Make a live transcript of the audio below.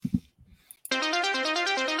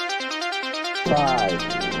5,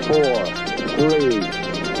 4, 3,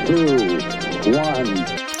 2, 1.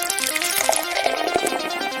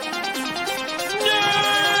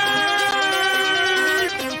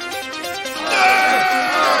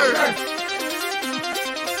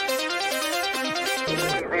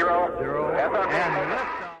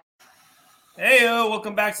 Heyo,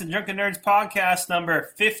 welcome back to the Drunken Nerds podcast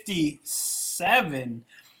number 57.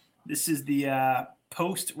 This is the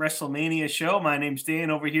post-WrestleMania show. My name's Dan.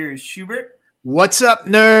 Over here is Schubert. What's up,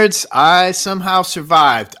 nerds? I somehow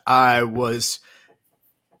survived. I was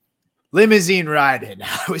limousine riding.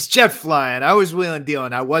 I was jet flying. I was wheeling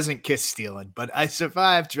dealing. I wasn't kiss stealing, but I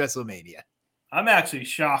survived WrestleMania. I'm actually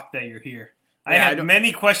shocked that you're here. I had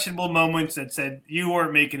many questionable moments that said you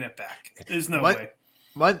weren't making it back. There's no way.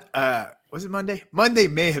 Was it Monday? Monday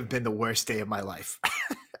may have been the worst day of my life.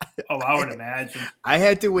 Oh, I would imagine. I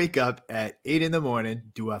had to wake up at 8 in the morning,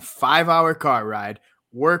 do a 5-hour car ride,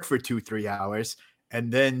 work for 2-3 hours,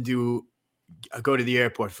 and then go to the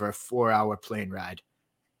airport for a 4-hour plane ride.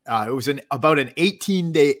 It was about an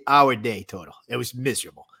 18-hour day total. It was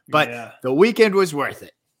miserable, but the weekend was worth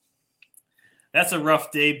it. That's a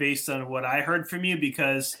rough day based on what I heard from you,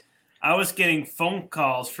 because I was getting phone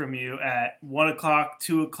calls from you at 1 o'clock,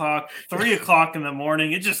 2 o'clock, 3 o'clock in the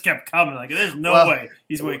morning. It just kept coming. Like, there's no way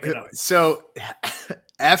he's waking up. So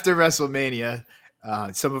after WrestleMania,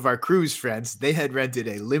 some of our cruise friends, they had rented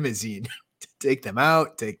a limousine to take them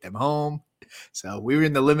out, take them home. So we were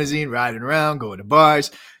in the limousine riding around, going to bars,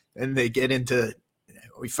 and they're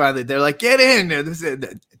like, get in.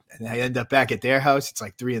 And I end up back at their house. It's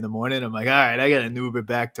like 3 in the morning. I'm like, all right, I got an Uber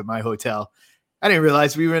back to my hotel. I didn't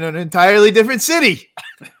realize we were in an entirely different city.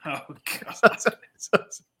 Oh, God.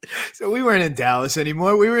 So we weren't in Dallas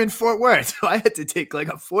anymore. We were in Fort Worth. So I had to take like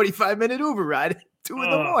a 45-minute Uber ride at 2 in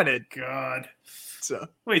the morning. God. So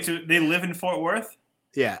wait, so they live in Fort Worth?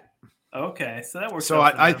 Yeah. Okay, so that works. So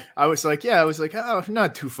I was like, oh,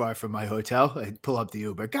 not too far from my hotel. I pull up the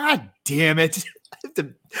Uber. God damn it. I have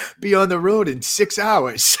to be on the road in 6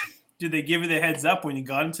 hours. Did they give you the heads up when you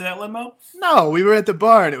got into that limo? No, we were at the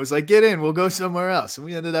bar and it was like, get in, we'll go somewhere else. And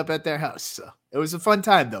we ended up at their house. So it was a fun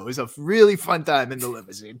time, though. It was a really fun time in the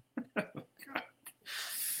limousine.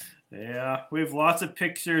 Yeah, we have lots of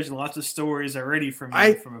pictures and lots of stories already from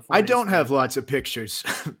you. I don't have lots of pictures,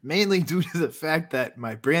 mainly due to the fact that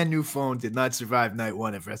my brand new phone did not survive night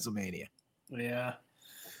one of WrestleMania. Yeah.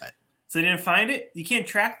 So they didn't find it? You can't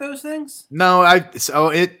track those things? No,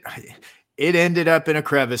 it ended up in a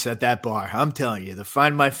crevice at that bar. I'm telling you, to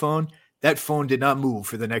find my phone, that phone did not move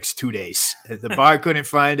for the next 2 days. The bar couldn't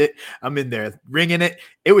find it. I'm in there ringing it.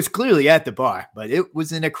 It was clearly at the bar, but it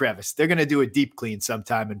was in a crevice. They're going to do a deep clean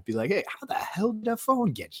sometime and be like, hey, how the hell did that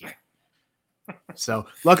phone get here? So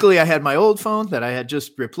luckily I had my old phone that I had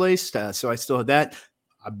just replaced. So I still had that.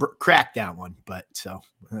 I cracked that one, but so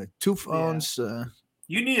 2 phones. Yeah.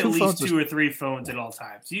 You need at least 2 or 3 phones at all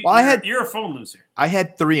times. You're a phone loser. I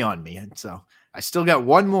had 3 on me, and so I still got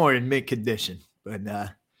 1 more in mint condition.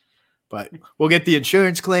 But we'll get the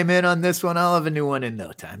insurance claim in on this one. I'll have a new one in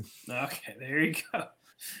no time. Okay, there you go.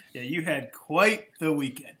 Yeah, you had quite the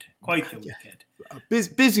weekend.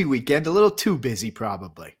 Busy weekend. A little too busy,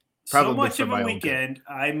 probably. So much of a weekend,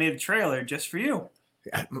 I made a trailer just for you.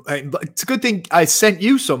 It's a good thing I sent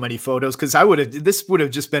you so many photos, because this would have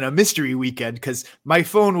just been a mystery weekend, because my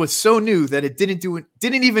phone was so new that it didn't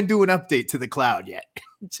even do an update to the cloud yet.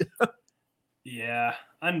 Yeah,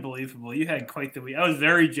 unbelievable. You had quite the week. I was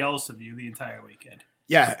very jealous of you the entire weekend.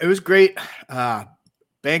 Yeah, it was great.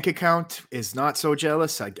 Bank account is not so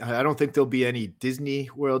jealous. I don't think there'll be any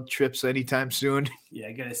Disney World trips anytime soon. Yeah,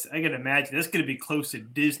 I gotta imagine that's gonna be close to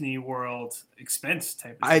Disney World expense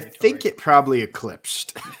type of I think it probably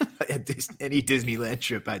eclipsed any Disneyland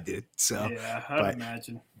trip I did. So yeah, I'd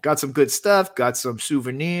imagine. Got some good stuff, got some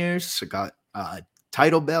souvenirs, got a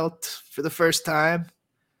title belt for the first time.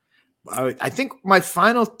 I think my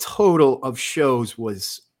final total of shows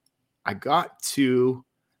was I got to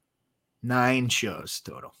 9 shows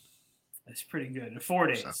total. That's pretty good. In 4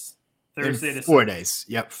 days. So, Thursday to 4 days.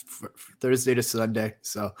 Yep. Thursday to Sunday.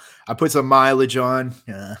 So I put some mileage on.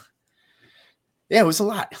 Yeah, it was a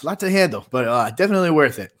lot to handle, but definitely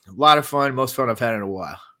worth it. A lot of fun. Most fun I've had in a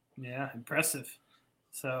while. Yeah, impressive.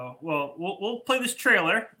 So, well, we'll play this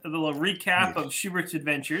trailer, a little recap of Schubert's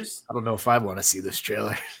adventures. I don't know if I want to see this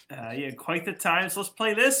trailer. Yeah, quite the time. So let's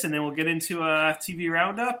play this, and then we'll get into a TV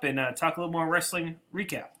roundup and talk a little more wrestling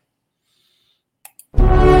recap.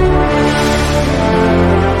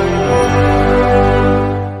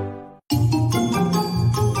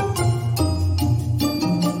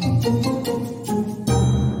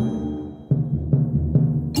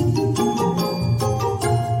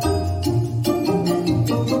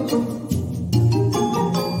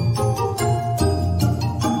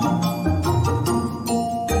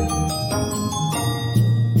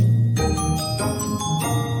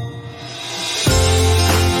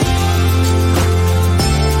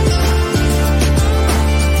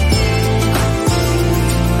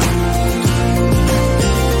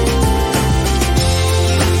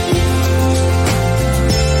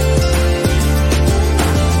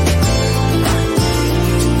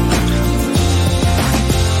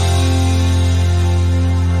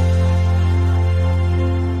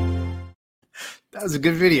 That was a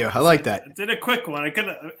good video. I like that. I did a quick one. I could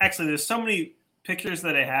actually. There's so many pictures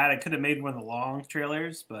that I had. I could have made one of the long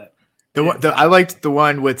trailers, but I liked the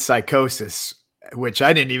one with Psychosis, which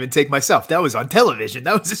I didn't even take myself. That was on television.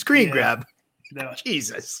 That was a screen grab. No,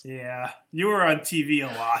 Jesus. Yeah, you were on TV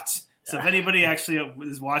a lot. So if anybody actually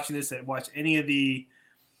is watching this that watch any of the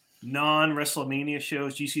non-WrestleMania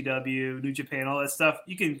shows, GCW, New Japan, all that stuff,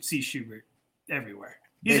 you can see Schubert everywhere.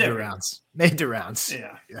 He's Made the rounds.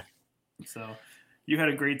 Yeah. So you had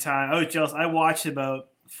a great time. I was jealous. I watched about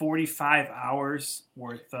 45 hours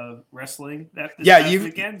worth of wrestling this past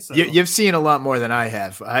weekend. So. You've seen a lot more than I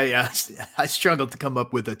have. I struggled to come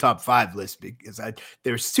up with a top 5 list because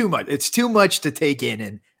there's too much. It's too much to take in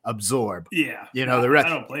and absorb. Yeah. The rest. I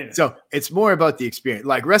don't blame it. So it's more about the experience.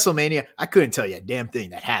 Like WrestleMania, I couldn't tell you a damn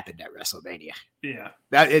thing that happened at WrestleMania. Yeah.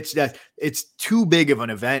 It's too big of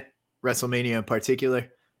an event, WrestleMania in particular.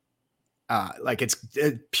 It's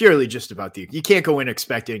purely just about you can't go in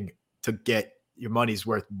expecting to get your money's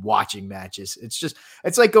worth watching matches. It's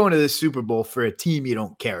like going to the Super Bowl for a team you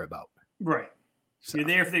don't care about. Right. So you're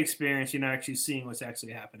there for the experience. You're not actually seeing what's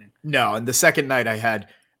actually happening. No. And the second night I had,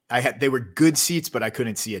 they were good seats, but I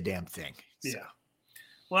couldn't see a damn thing. So. Yeah.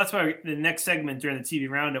 Well, that's why the next segment during the TV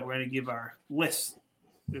roundup, we're going to give our list.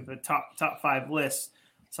 We have a top 5 list.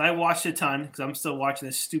 So I watched a ton because I'm still watching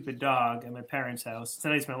this stupid dog at my parents' house.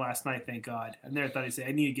 Tonight's my last night, thank God. I never thought I'd say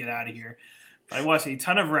I need to get out of here. But I watched a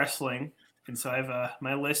ton of wrestling, and so I have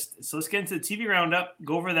my list. So let's get into the TV roundup,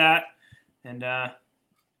 go over that, and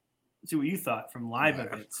see what you thought from live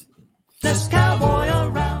events. This cowboy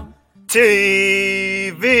around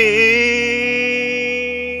TV.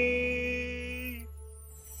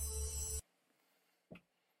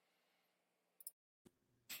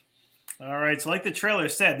 All right, so like the trailer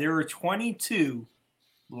said, there were 22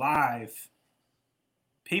 live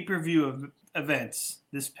pay-per-view events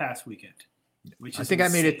this past weekend. Which is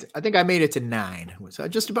insane. I think I made it to 9. So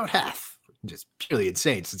just about half. Just purely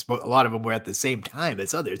insane since a lot of them were at the same time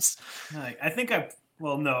as others. I think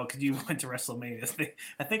no, because you went to WrestleMania.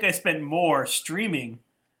 I think I spent more streaming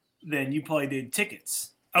than you probably did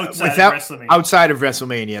tickets outside of WrestleMania. Outside of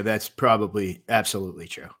WrestleMania, that's probably absolutely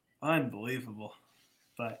true. Unbelievable.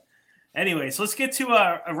 But anyway, so let's get to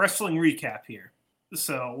a wrestling recap here.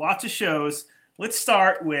 So lots of shows. Let's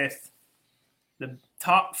start with the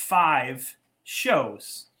top 5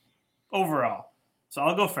 shows overall. So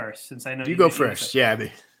I'll go first since I know you go first. Yeah.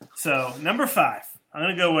 So number 5, I'm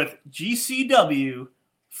going to go with GCW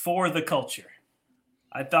For the Culture.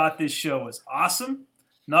 I thought this show was awesome.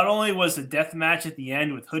 Not only was the death match at the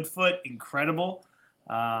end with Hoodfoot incredible,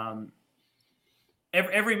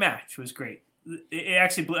 every match was great. It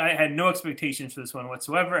actually, I had no expectations for this one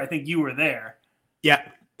whatsoever. I think you were there. Yeah,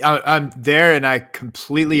 I'm there, and I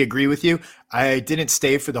completely agree with you. I didn't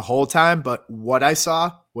stay for the whole time, but what I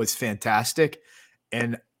saw was fantastic.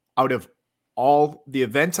 And out of all the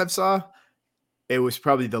events I saw, it was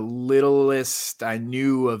probably the littlest I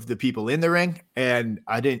knew of the people in the ring, and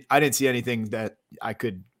I didn't see anything that I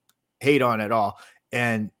could hate on at all.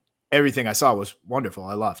 And everything I saw was wonderful.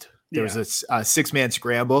 I loved. There was a 6-man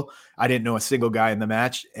scramble. I didn't know a single guy in the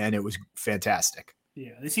match, and it was fantastic.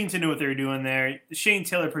 Yeah, they seem to know what they're doing there. The Shane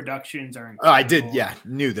Taylor Productions are incredible. Oh, I did,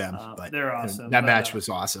 knew them. But they're awesome. That match was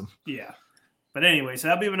awesome. Yeah. But anyway, so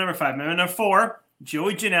that'll be number 5. Number 4,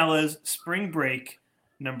 Joey Janela's Spring Break,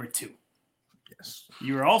 number 2. Yes.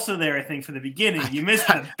 You were also there, I think, for the beginning. You missed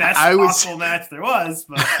the best possible match there was.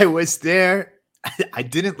 But I was there. I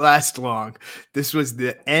didn't last long. This was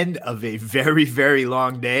the end of a very, very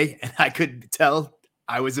long day, and I could tell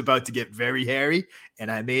I was about to get very hairy,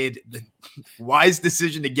 and I made the wise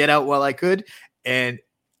decision to get out while I could, and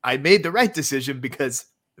I made the right decision because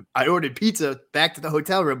I ordered pizza back to the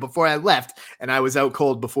hotel room before I left, and I was out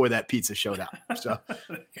cold before that pizza showed up. So,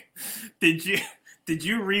 Did you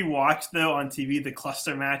rewatch though on TV the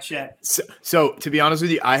cluster match yet? So to be honest with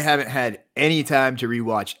you, I haven't had any time to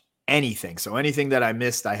rewatch anything. So anything that I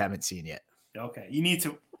missed, I haven't seen yet. Okay. You need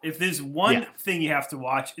to, if there's one thing you have to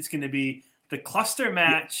watch, it's going to be the cluster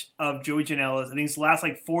match of Joey Janela's. I think it's the last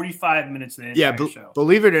 45 minutes of the entire show.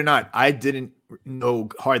 Believe it or not, I didn't know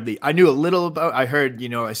hardly. I knew a little about, I heard,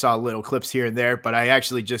 I saw little clips here and there, but I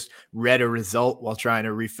actually just read a result while trying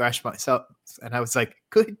to refresh myself. And I was like,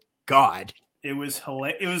 good God. It was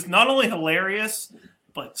hilarious. It was not only hilarious,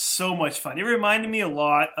 but so much fun. It reminded me a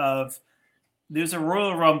lot of, there's a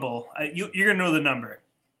Royal Rumble. You're going to know the number.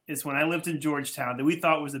 It's when I lived in Georgetown that we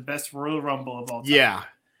thought was the best Royal Rumble of all time. Yeah.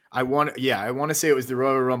 I want to say it was the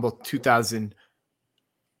Royal Rumble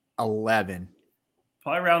 2011.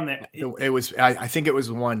 Probably around there. It was, I think it was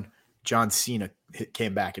the one John Cena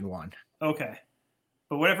came back and won. Okay.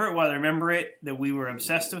 but whatever it was, I remember it that we were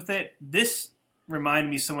obsessed with it. This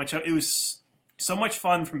reminded me so much of it. Was so much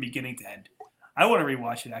fun from beginning to end. I want to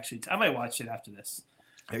rewatch it, actually. I might watch it after this.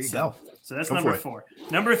 There you go. So that's Go number for it.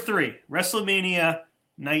 4. Number 3, WrestleMania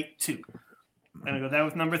Night 2. I'm going to go that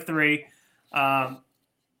with number 3. WrestleMania,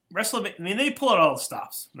 I mean, they pull out all the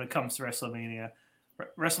stops when it comes to WrestleMania.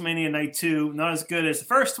 WrestleMania Night 2, not as good as the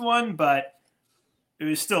first one, but it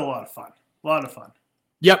was still a lot of fun. A lot of fun.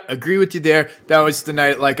 Yep, agree with you there. That was the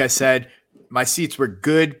night, like I said, my seats were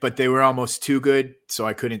good, but they were almost too good, so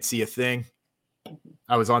I couldn't see a thing.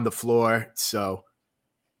 I was on the floor, so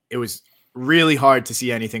it was really hard to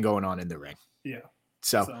see anything going on in the ring. Yeah.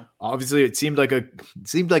 So obviously it seemed like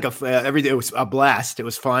everything. It was a blast. It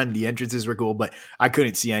was fun. The entrances were cool, but I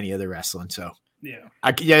couldn't see any of the wrestling. So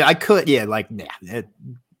I could. Yeah. Like, nah.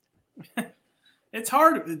 It's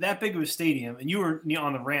hard that big of a stadium, and you were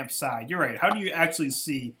on the ramp side. You're right. How do you actually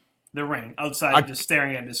see the ring outside of just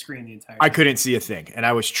staring at the screen the entire time? I couldn't see a thing, and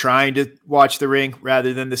I was trying to watch the ring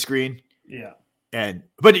rather than the screen. Yeah.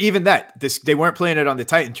 But even that, they weren't playing it on the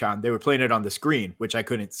Titantron. They were playing it on the screen, which I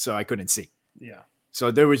couldn't see. Yeah.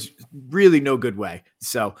 So there was really no good way.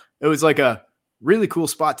 So it was like a really cool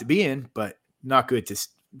spot to be in, but not good to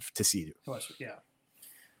see. Yeah.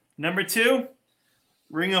 Number 2,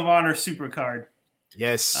 Ring of Honor Supercard.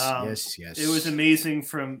 Yes. It was amazing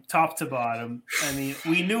from top to bottom. I mean,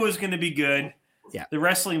 we knew it was going to be good. Yeah. The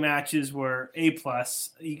wrestling matches were A+.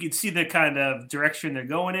 You could see the kind of direction they're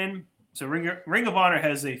going in. So Ring of Honor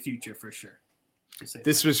has a future for sure.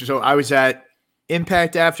 I was at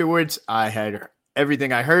Impact afterwards. I had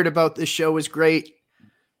everything I heard about this show was great,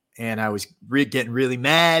 and I was getting really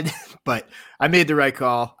mad, but I made the right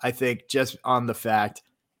call. I think just on the fact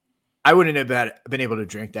I wouldn't have been able to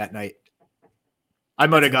drink that night. I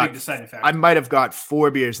might have got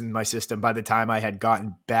 4 beers in my system by the time I had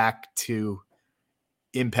gotten back to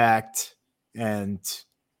Impact and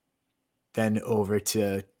then over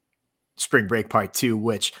to Spring Break Part 2,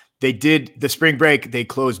 which they did the Spring Break. They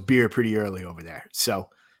closed beer pretty early over there. So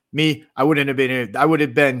I would have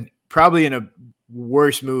been probably in a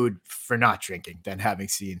worse mood for not drinking than having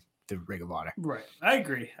seen the Ring of Honor. Right. I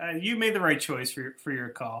agree. You made the right choice for your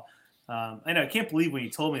call. I know. I can't believe when you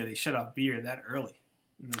told me they shut off beer that early.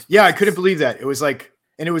 Yeah, I couldn't believe that. It was like,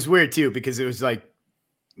 and it was weird too, because it was like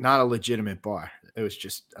not a legitimate bar. It was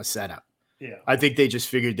just a setup. Yeah. I think they just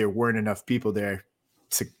figured there weren't enough people there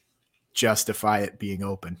to justify it being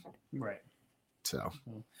open. Right. So.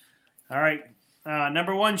 All right.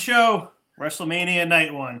 Number 1 show, WrestleMania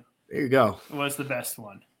Night 1. There you go. It was the best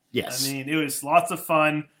one. Yes. I mean, it was lots of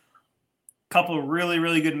fun. Couple of really,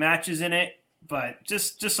 really good matches in it, but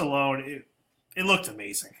just alone, it looked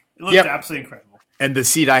amazing. It looked absolutely incredible. And the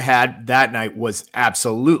seat I had that night was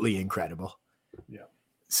absolutely incredible. Yeah.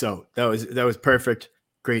 So that was perfect.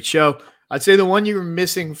 Great show. I'd say the one you were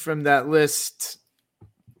missing from that list,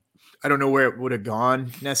 I don't know where it would have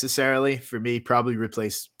gone necessarily. For me, probably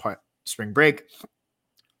replace Spring Break.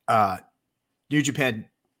 New Japan,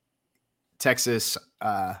 Texas.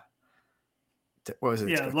 What was it?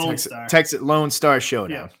 Yeah, Lone Star. Texas Lone Star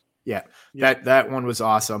Showdown. Yeah. That one was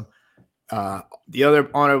awesome. The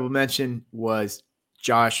other honorable mention was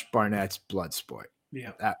Josh Barnett's Bloodsport.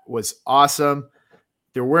 Yeah. That was awesome.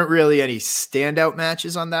 There weren't really any standout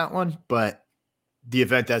matches on that one, but the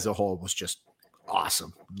event as a whole was just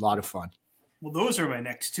awesome. A lot of fun. Well, those are my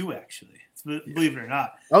next 2, actually. Believe it or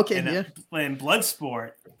not. Okay, And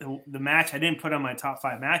Bloodsport, the match I didn't put on my top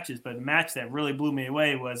 5 matches, but the match that really blew me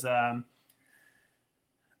away was the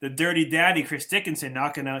Dirty Daddy Chris Dickinson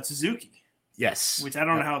knocking out Suzuki. Yes. Which I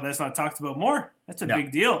don't know how that's not talked about more. That's a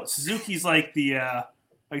big deal. Suzuki's like the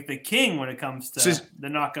king when it comes to the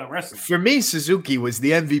knockout wrestling. For me, Suzuki was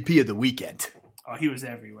the MVP of the weekend. Oh, he was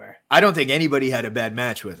everywhere. I don't think anybody had a bad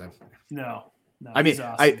match with him. No. I mean,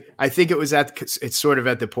 awesome. I think it's sort of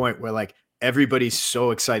at the point where like everybody's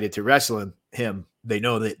so excited to wrestle him. They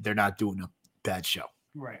know that they're not doing a bad show.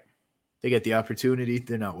 Right. They get the opportunity.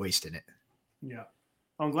 They're not wasting it. Yeah.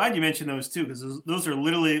 I'm glad you mentioned those 2 because those are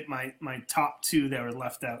literally my top 2 that were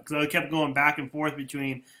left out because I kept going back and forth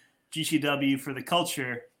between GCW for the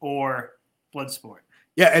culture or Bloodsport.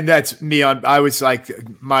 Yeah, and that's me. I was like,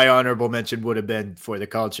 my honorable mention would have been for the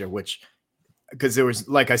culture, because there was,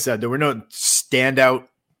 like I said, there were no standout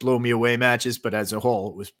blow me away matches, but as a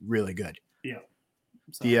whole, it was really good. Yeah.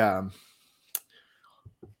 So. The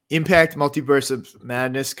Impact Multiverse of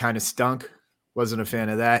Madness kind of stunk. Wasn't a fan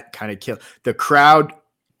of that. Kind of killed the crowd.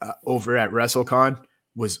 Over at WrestleCon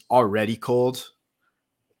was already cold.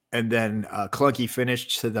 And then clunky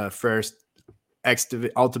finish to the first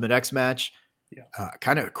Ultimate X match. Yeah.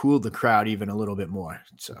 Kind of cooled the crowd even a little bit more.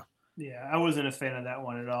 So Yeah, I wasn't a fan of that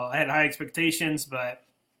one at all. I had high expectations, but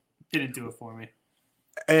didn't do it for me.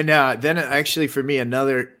 And then actually for me,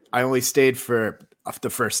 I only stayed for the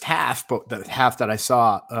first half, but the half that I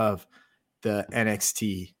saw of the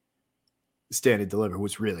NXT Stand and Deliver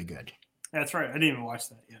was really good. That's right. I didn't even watch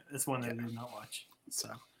that yet. That's one that I did not watch. So,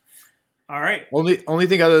 all right. Only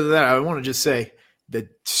thing other than that, I want to just say the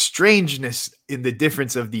strangeness in the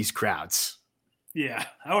difference of these crowds. Yeah,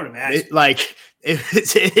 I would imagine.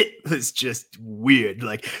 It was just weird.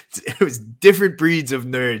 Like it was different breeds of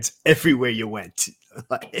nerds everywhere you went.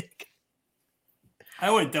 Like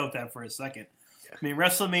I wouldn't doubt that for a second. I mean,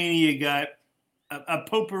 WrestleMania, you got a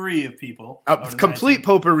potpourri of people. A complete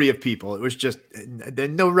potpourri of people. It was just there's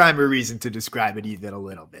no rhyme or reason to describe it even a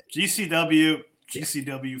little bit. GCW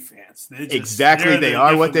fans. Exactly. They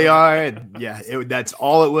are what they are. And that's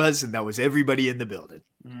all it was. And that was everybody in the building.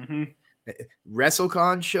 Mm-hmm.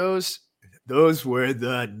 WrestleCon shows, those were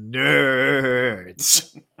the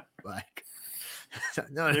nerds. Like,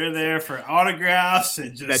 they're there for autographs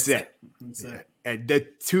and just that's it. And the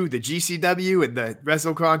GCW and the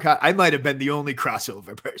WrestleCon, I might have been the only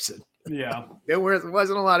crossover person. Yeah, there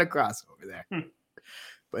wasn't a lot of crossover there,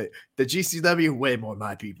 but the GCW, way more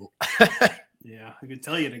my people. Yeah, I could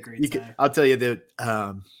tell you had a great time. I'll tell you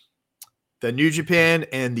the New Japan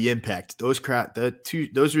and the Impact. Those were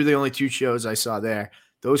the only two shows I saw there.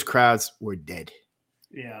 Those crowds were dead.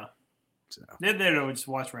 Yeah, so they're there to just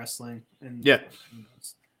watch wrestling. And yeah.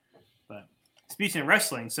 But speaking of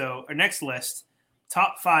wrestling, so our next list,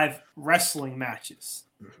 top 5 wrestling matches.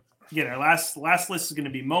 Again, our last list is going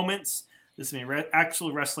to be moments. This is going to be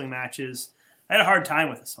actual wrestling matches. I had a hard time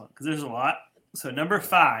with this one because there's a lot. So number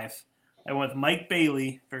 5, I went with Mike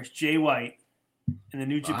Bailey versus Jay White in the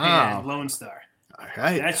New Japan Lone Star. All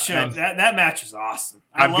right. That match is awesome.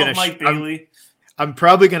 I love Mike Bailey. I'm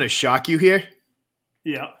probably going to shock you here.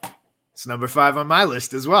 Yeah. It's number 5 on my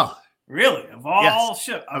list as well. Really? Of all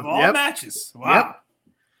matches. Wow.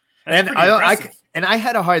 Yep. And I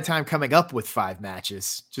had a hard time coming up with 5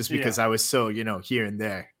 matches just because I was so, here and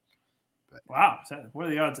there. But wow. What are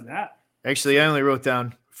the odds of that? Actually, I only wrote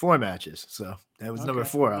down 4 matches. So that was number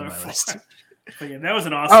 4 on my list. Yeah, that was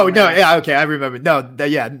an awesome match. Yeah, okay, I remember. No,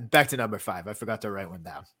 back to number 5. I forgot to write one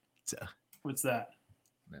down. So what's that?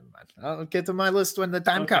 Never mind. I'll get to my list when the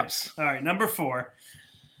time comes. All right, number 4.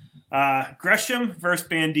 Gresham versus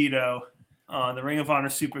Bandito on the Ring of Honor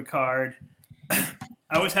Supercard.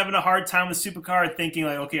 I was having a hard time with Supercard, thinking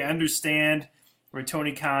like, okay, I understand where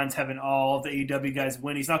Tony Khan's having all the AEW guys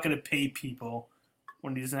win. He's not going to pay people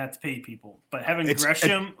when he doesn't have to pay people. But having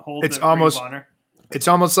Gresham hold the Ring of Honor. It's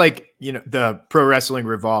almost like, the Pro Wrestling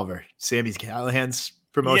Revolver, Sami Callihan's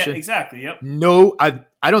promotion. Yeah, exactly. Yep. No,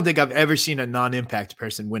 I don't think I've ever seen a non-Impact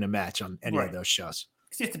person win a match on any of those shows.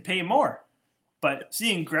 Because you have to pay more. But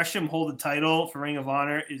seeing Gresham hold the title for Ring of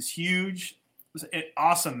Honor is huge. It was an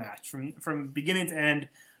awesome match from beginning to end.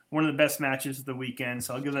 One of the best matches of the weekend.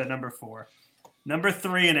 So I'll give that number 4. Number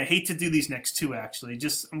 3, and I hate to do these next 2 actually.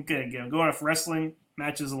 I'm going off wrestling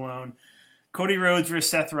matches alone. Cody Rhodes versus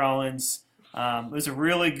Seth Rollins. It was a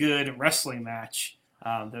really good wrestling match.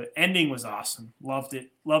 The ending was awesome. Loved it.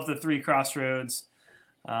 Loved the 3 crossroads.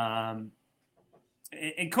 And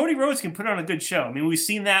Cody Rhodes can put on a good show. I mean, we've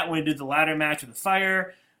seen that when he did the ladder match with the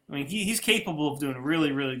Fire. I mean, he's capable of doing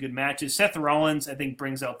really, really good matches. Seth Rollins, I think,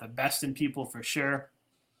 brings out the best in people for sure.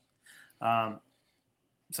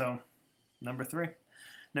 So, number 3.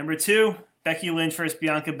 Number 2, Becky Lynch versus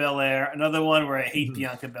Bianca Belair. Another one where I hate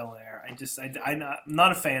Bianca Belair. I'm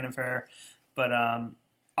not a fan of her. But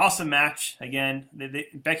awesome match. Again,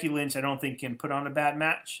 Becky Lynch, I don't think, can put on a bad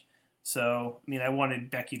match. So, I mean, I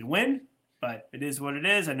wanted Becky to win, but it is what it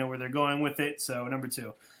is. I know where they're going with it. So, number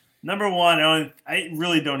 2. Number 1, I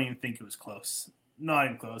really don't even think it was close. Not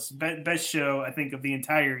even close. Best show, I think, of the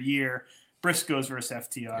entire year. Briscoes versus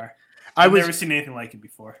FTR. I've never seen anything like it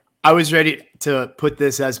before. I was ready to put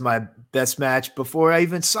this as my best match before I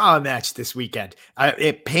even saw a match this weekend.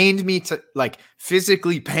 It pained me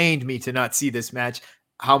physically pained me to not see this match.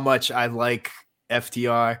 How much I like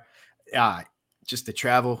FTR. Just the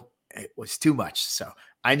travel, it was too much. So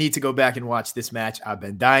I need to go back and watch this match. I've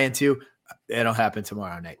been dying to. It'll happen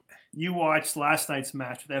tomorrow night. You watched last night's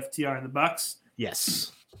match with FTR and the Bucks?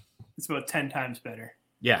 Yes. It's about 10 times better.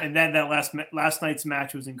 Yeah. And then that last night's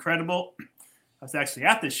match was incredible. I was actually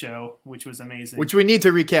at the show, which was amazing. Which we need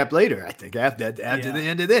to recap later, I think, after the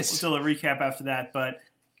end of this. We'll do a recap after that, but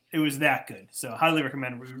it was that good. So highly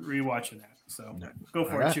recommend rewatching that. So go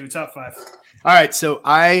for it, Chew. Top 5. All right. So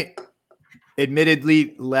I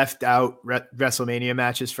admittedly left out WrestleMania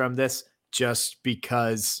matches from this just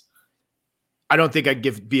because I don't think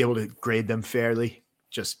I'd be able to grade them fairly.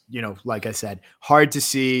 just, like I said, hard to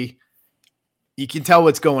see. You can tell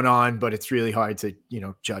what's going on, but it's really hard to,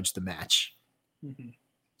 judge the match. Mm-hmm.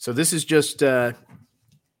 So this is just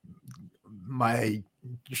my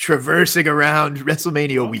traversing around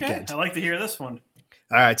WrestleMania weekend. I like to hear this one.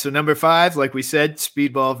 All right. So number 5, like we said,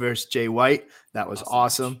 Speedball versus Jay White. That was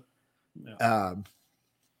awesome. Yeah.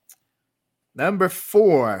 Number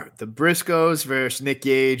 4, the Briscoes versus Nick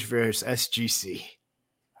Gage versus SGC.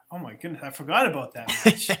 Oh my goodness, I forgot about that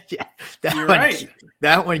match. Yeah, You're right.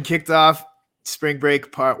 That one kicked off Spring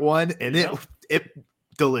Break Part 1, and it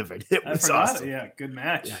delivered. It was awesome. Yeah, good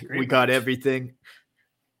match. Yeah, Great we got match. everything.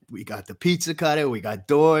 We got the pizza cutter. We got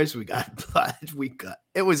doors. We got blood.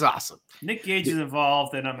 It was awesome. Nick Gage is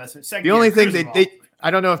involved, and I'm messing. The only thing they I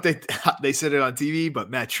don't know if they said it on TV, but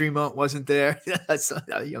Matt Tremont wasn't there. So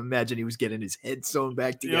I imagine he was getting his head sewn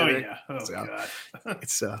back together. Oh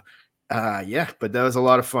yeah. God. But that was a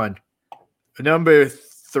lot of fun. Number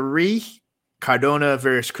 3, Cardona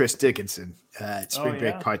versus Chris Dickinson at Spring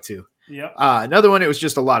Break Part 2. Yep. Another one. It was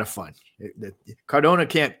just a lot of fun. Cardona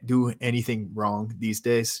can't do anything wrong these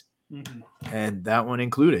days, and that one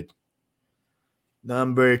included.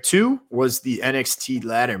 Number 2 was the NXT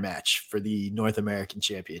ladder match for the North American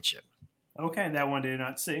Championship. Okay, that one did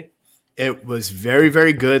not see. It was very,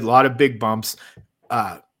 very good. A lot of big bumps.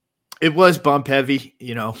 It was bump heavy.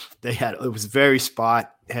 It was very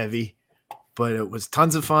spot heavy, but it was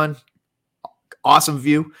tons of fun. Awesome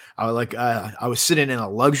view. I was sitting in a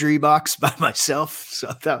luxury box by myself,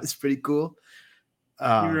 so that was pretty cool. You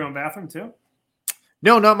were your own bathroom too?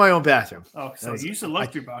 No, not my own bathroom. Oh, so you used the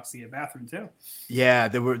luxury box to get a bathroom too? Yeah,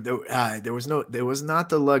 there was not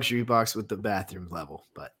the luxury box with the bathroom level,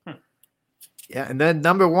 but yeah. And then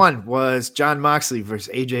number 1 was John Moxley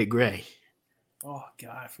versus AJ Gray. Oh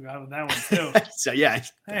God, I forgot about that one too. So yeah,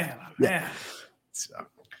 man. So.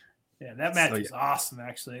 Yeah, that match was awesome,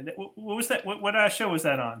 actually. What was that? What show was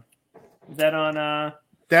that on? Was that on?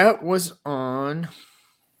 That was on.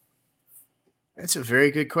 That's a very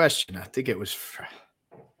good question. I think it was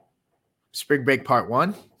Spring Break Part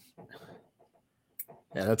 1.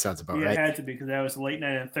 Yeah, that sounds about right. It had to be because that was late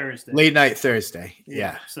night on Thursday. Late night Thursday.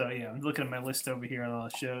 Yeah. So I'm looking at my list over here on all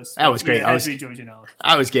the shows. That was great. I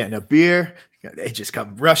was getting a beer. They just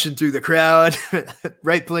come rushing through the crowd.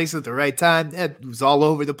 Right place at the right time. It was all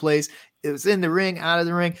over the place. It was in the ring, out of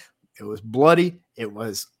the ring. It was bloody. It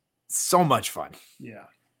was so much fun. Yeah.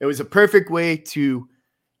 It was a perfect way to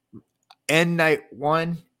end night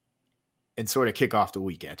 1 and sort of kick off the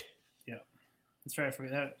weekend. Yeah. That's right. For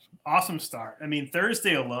that awesome start. I mean,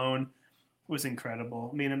 Thursday alone was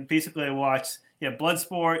incredible. I mean, basically I watched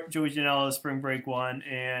Bloodsport, Joey Janela, Spring Break 1,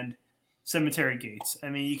 and Cemetery Gates. I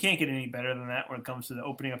mean, you can't get any better than that when it comes to the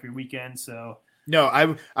opening up your weekend. So no,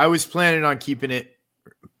 I was planning on keeping it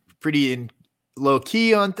pretty in low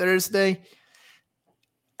key on Thursday.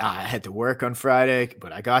 I had to work on Friday,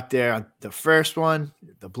 but I got there on the first one,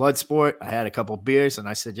 the Bloodsport. I had a couple beers, and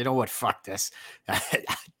I said, you know what? Fuck this. I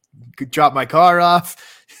could drop my car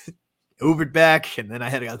off, Ubered back, and then I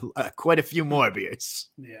had quite a few more beers.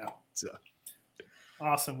 Yeah. So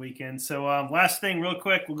awesome weekend. So last thing real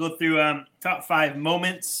quick, we'll go through top 5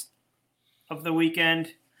 moments of the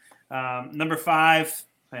weekend. Number 5,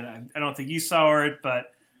 and I don't think you saw it,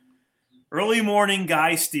 but early morning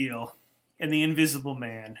Guy Steele and the Invisible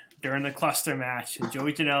Man during the cluster match in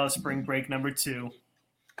Joey Janela Spring Break number 2.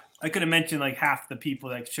 I could have mentioned like half the people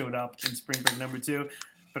that showed up in Spring Break number 2,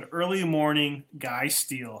 but early morning Guy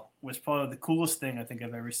Steele was probably the coolest thing I think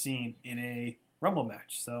I've ever seen in a Rumble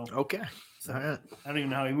match. So okay. So I don't even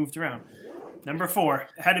know how he moved around. Number 4,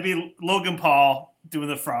 it had to be Logan Paul doing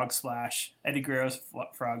the frog splash, Eddie Guerrero's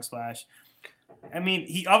frog splash. I mean,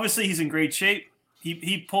 he's in great shape.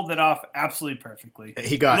 He pulled it off absolutely perfectly.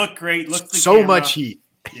 He looked great. Looked so much heat.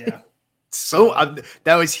 Yeah.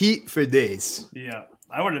 That was heat for days. Yeah,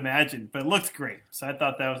 I would imagine, but it looked great. So I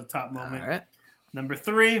thought that was a top moment. All right. Number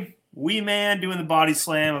 3, Wee Man doing the body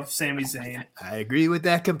slam of Sami Zayn. I agree with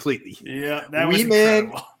that completely. Yeah, that was Wee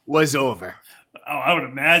incredible. Man was over. Oh, I would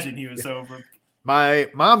imagine he was over. My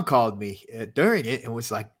mom called me during it and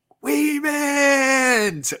was like, Wee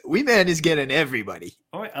Man! So Wee Man is getting everybody.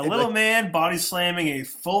 Oh, a little man body slamming a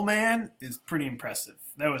full man is pretty impressive.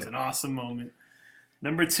 That was an awesome moment.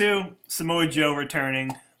 Number 2, Samoa Joe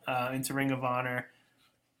returning into Ring of Honor.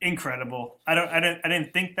 Incredible. I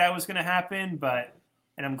didn't think that was going to happen,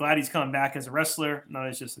 and I'm glad he's coming back as a wrestler, not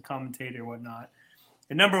as just a commentator or whatnot.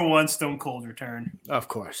 And number 1, Stone Cold return. Of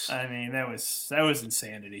course. I mean, that was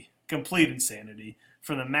insanity. Complete insanity.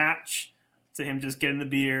 From the match to him just getting the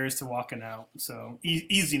beers to walking out. So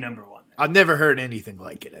easy number one. I've never heard anything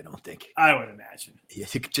like it. I don't think. I would imagine. Yeah,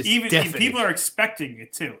 just Even deafening. people are expecting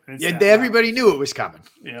it too. It's Yeah, that everybody knew it was coming.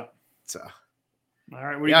 loud. Yeah. So All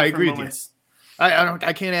right. What do Yeah, you I got for agree with you. moments?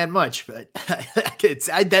 I can't add much, but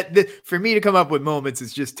for me to come up with moments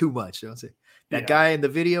is just too much. Don't say that Yeah. guy in the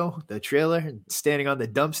video, the trailer, standing on the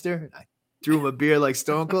dumpster. I threw him a beer like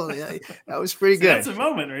Stone Cold. Yeah, that was pretty See, good. that's a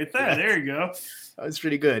moment right there. Yeah. There you go. That was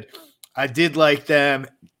pretty good. I did like them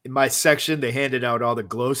in my section. They handed out all the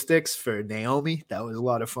glow sticks for Naomi. That was a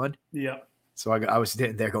lot of fun. Yep. So I was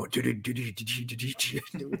sitting there going with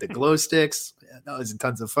the glow sticks. Yeah, that was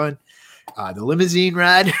tons of fun. The limousine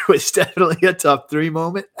ride was definitely a top 3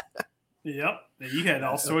 moment. Yep. You had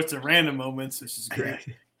all sorts of random moments, which is great.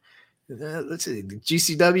 Let's see. The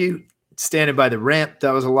GCW standing by the ramp.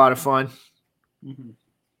 That was a lot of fun. Mhm.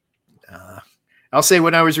 I'll say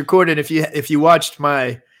when I was recording, if you watched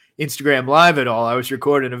my Instagram live at all, I was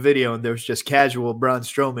recording a video and there was just casual Braun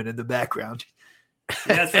Strowman in the background.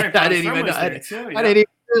 Yeah, that's right. I didn't even know. I didn't even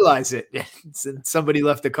realize it. And somebody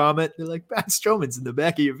left a comment. They're like, Braun Strowman's in the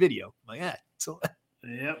back of your video. I'm like, yeah. So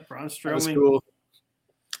Yep. Braun that was Strowman. cool.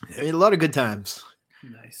 I mean, a lot of good times.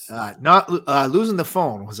 Nice. Not losing the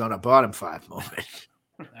phone was on a bottom 5 moment.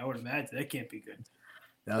 I would imagine that can't be good.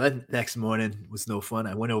 Now that next morning was no fun.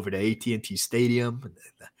 I went over to AT&T Stadium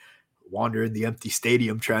and wandered in the empty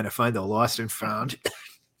stadium trying to find the lost and found.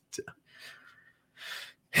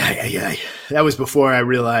 Yeah. That was before I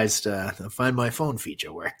realized the Find My Phone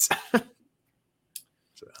feature works. But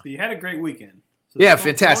you had a great weekend. So Yeah, phone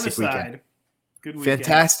fantastic aside, weekend. Good weekend.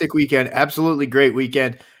 Fantastic weekend. Absolutely great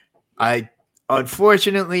weekend. I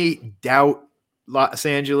unfortunately doubt Los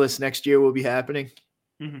Angeles next year will be happening.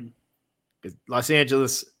 Mm-hmm. Los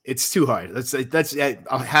Angeles, it's too hard. It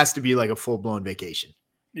has to be like a full-blown vacation.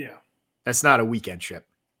 Yeah. That's not a weekend trip.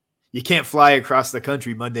 You can't fly across the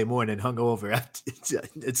country Monday morning hungover.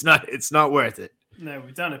 It's not worth it. No,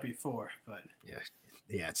 we've done it before, but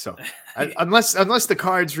Yeah. So unless the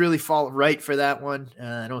cards really fall right for that one,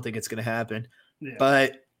 I don't think it's going to happen. yeah.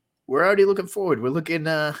 But we're already looking forward. We're looking.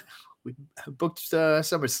 We booked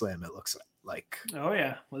SummerSlam. It looks like Oh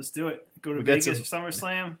yeah, let's do it. Go to We got Vegas for some-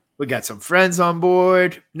 SummerSlam. we got some friends on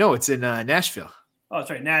board. No, it's in Nashville. Oh, that's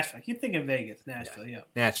right, Nashville. I keep thinking Vegas, Nashville. Yeah.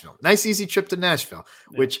 Nashville. Nice, easy trip to Nashville,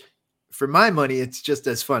 Yeah. which for my money, it's just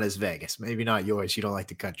as fun as Vegas. Maybe not yours. You don't like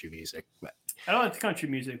the country music, but I don't like the country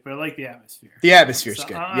music, but I like the atmosphere. the atmosphere's So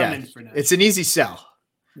good. I'm Yeah. in for Nashville. It's an easy sell.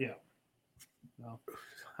 Yeah. Well,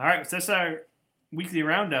 all right, so that's our weekly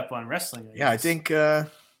roundup on wrestling. Yeah, I guess. think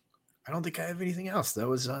I don't think I have anything else. That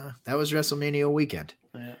was WrestleMania weekend.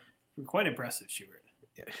 Yeah. Quite impressive, Schubert.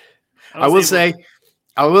 Yeah. was I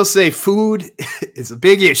will able- say food is a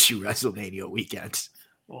big issue WrestleMania weekend.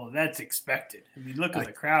 Well, that's expected. I mean, look at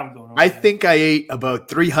the crowd going on. I think I ate about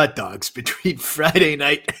 3 hot dogs between Friday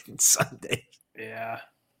night and Sunday. Yeah.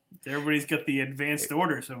 Everybody's got the advanced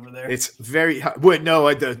orders over there. It's very hot. Wait,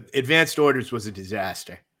 no, the advanced orders was a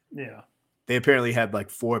disaster. Yeah. They apparently had like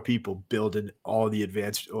 4 people building all the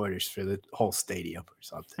advanced orders for the whole stadium or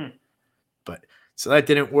something. But so that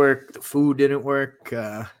didn't work. The food didn't work.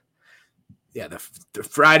 The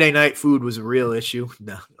Friday night food was a real issue.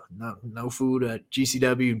 No food at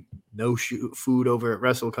GCW. No food over at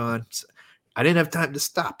WrestleCon. So I didn't have time to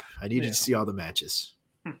stop. I needed to see all the matches.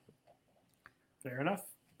 Fair enough.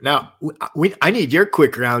 Now I need your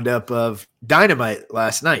quick roundup of Dynamite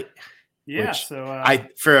last night. Yeah. Which So I,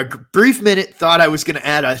 for a brief minute, thought I was going to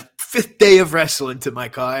add a 5th day of wrestling to my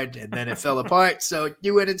card, and then it fell apart. So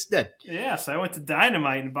you went instead. yeah, so I went to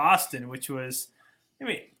Dynamite in Boston, which was, I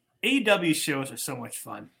mean, AEW shows are so much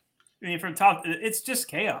fun. I mean, from top, it's just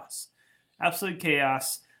chaos, absolute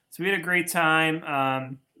chaos. So we had a great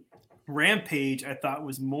time. Rampage, I thought,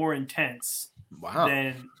 was more intense Wow.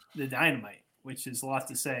 than the Dynamite, which is a lot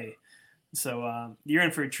to say. So you're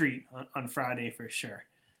in for a treat on Friday for sure.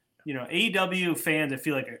 You know, AEW fans, I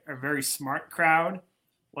feel like, are a very smart crowd.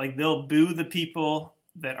 Like, they'll boo the people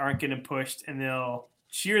that aren't getting pushed, and they'll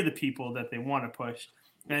cheer the people that they want to push.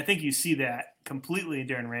 And I think you see that completely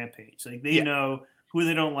during Rampage. Like, they know who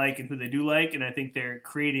they don't like and who they do like, and I think they're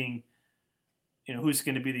creating, you know, who's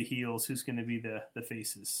going to be the heels, who's going to be the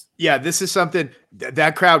faces. Yeah, this is something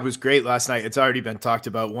that crowd was great last night. It's already been talked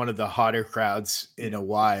about, one of the hotter crowds in a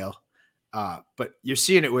while. But you're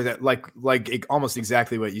seeing it with it like almost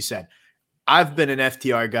exactly what you said. I've been an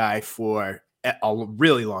FTR guy for a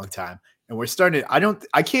really long time, and we're starting.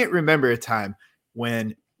 I can't remember a time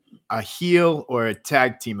when a heel or a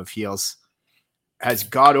tag team of heels has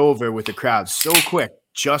got over with the crowd so quick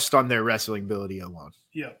just on their wrestling ability alone.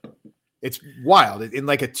 Yeah. It's wild. In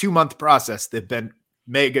like a 2-month process, they've been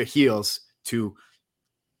mega heels to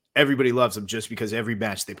everybody loves them just because every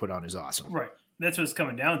match they put on is awesome. Right. That's what it's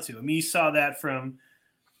coming down to. I mean, you saw that from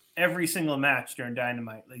every single match during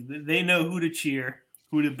Dynamite. Like they know who to cheer,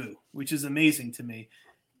 who to boo, which is amazing to me.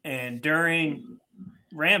 And during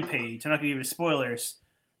Rampage, I'm not going to give you spoilers,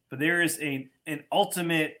 but there is an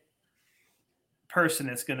ultimate person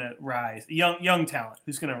that's going to rise, young talent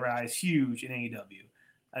who's going to rise huge in AEW.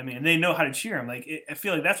 I mean, they know how to cheer him. Like I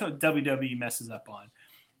feel like that's what WWE messes up on.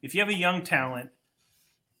 If you have a young talent,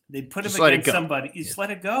 they put him against somebody. You just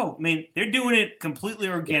let it go. I mean, they're doing it completely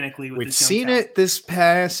organically. With We've seen it this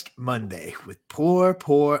past Monday with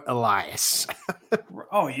poor Elias.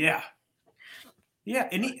 Oh yeah, yeah.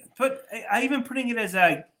 And I even putting it as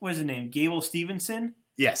what's his name, Gable Stevenson.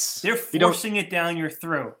 Yes, they're forcing it down your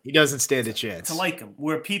throat. He doesn't stand a chance to like him.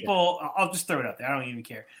 Where people, I'll just throw it out there. I don't even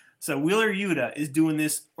care. So Wheeler Yuta is doing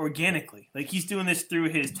this organically. Like he's doing this through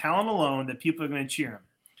his talent alone that people are going to cheer him.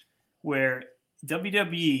 Where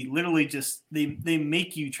WWE literally just they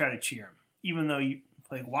make you try to cheer him, even though you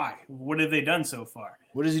like why? What have they done so far?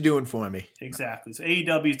 What is he doing for me? Exactly. So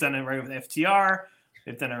AEW's done it right with FTR.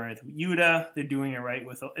 They've done it right with Yuta. They're doing it right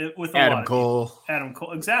with Adam Cole. Adam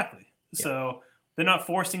Cole, exactly. Yeah. So they're not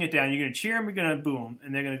forcing it down. You're going to cheer him. You're going to boo him,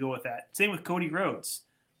 and they're going to go with that. Same with Cody Rhodes.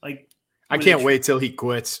 Like I can't wait till he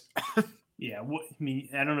quits. Yeah. I mean,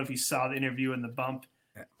 I don't know if you saw the interview in the bump.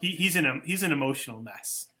 He's an emotional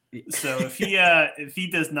mess. So if he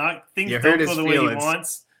does not things don't go the way he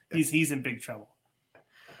wants, he's in big trouble.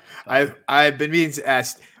 I've been meaning to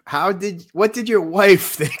ask, what did your wife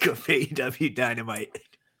think of AEW Dynamite?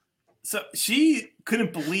 So she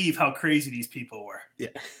couldn't believe how crazy these people were. Yeah.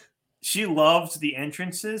 She loved the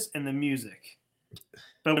entrances and the music.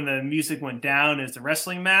 But when the music went down as the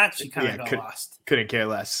wrestling match, she kind of got lost. Couldn't care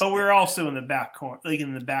less. But we were also in the back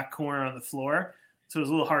corner, on the floor. So it was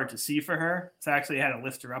a little hard to see for her. So I actually had to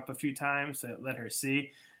lift her up a few times to let her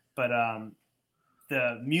see. But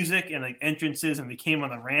the music and like entrances and we came on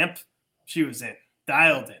the ramp, she was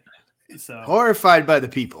dialed in. So horrified by the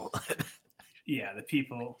people. Yeah, the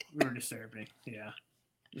people were disturbing. Yeah.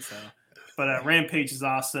 So, but Rampage is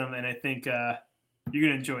awesome, and I think you're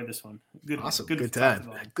gonna enjoy this one. Awesome. Good time.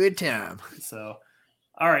 Good time. So,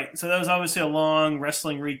 all right. So that was obviously a long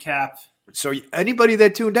wrestling recap. So anybody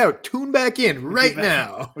that tuned out, tune back in right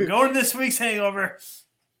now. We're going to this week's hangover.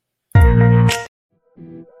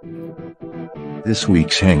 This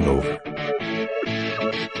week's hangover.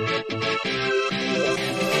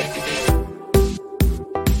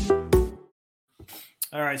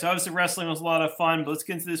 All right, so obviously wrestling was a lot of fun, but let's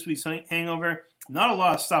get into this week's hangover. Not a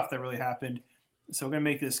lot of stuff that really happened, so we're going to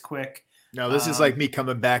make this quick. No, this is like me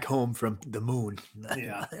coming back home from the moon.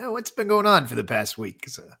 Yeah. What's been going on for the past week?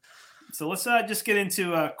 So let's just get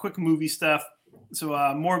into quick movie stuff. So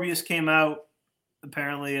Morbius came out,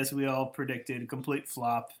 apparently, as we all predicted, a complete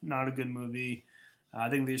flop, not a good movie. I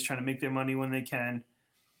think they're just trying to make their money when they can.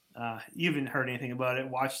 You haven't heard anything about it,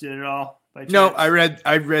 watched it at all? No, I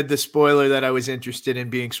read the spoiler that I was interested in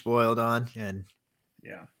being spoiled on, and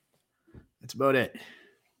yeah, that's about it.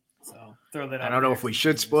 So throw that out. I don't know if we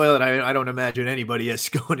should spoil it. I don't imagine anybody is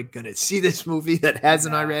going to see this movie that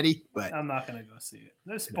hasn't already. But I'm not going to go see it.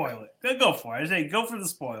 Let's spoil it. Go for it. I say go for the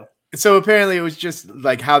spoil. So apparently it was just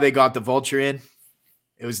like how they got the Vulture in.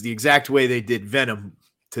 It was the exact way they did Venom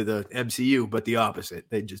to the MCU, but the opposite.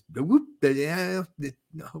 They just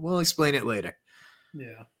we'll explain it later.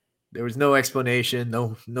 Yeah. There was no explanation,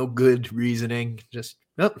 no good reasoning. Just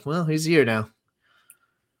well, he's here now.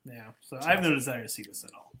 Yeah. So I have no desire to see this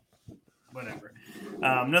at all. Whatever.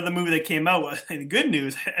 Another movie that came out, and good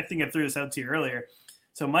news, I think I threw this out to you earlier.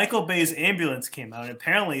 So Michael Bay's Ambulance came out, and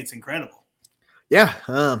apparently it's incredible. Yeah,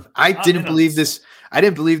 I didn't believe this. I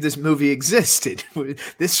didn't believe this movie existed.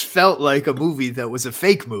 This felt like a movie that was a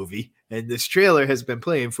fake movie, and this trailer has been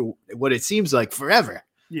playing for what it seems like forever.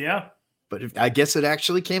 Yeah. But I guess it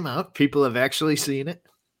actually came out. People have actually seen it.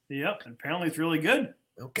 Yep. And apparently it's really good.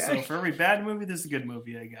 Okay. So for every bad movie, this is a good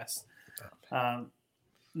movie, I guess.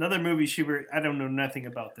 Another movie, Schubert, I don't know nothing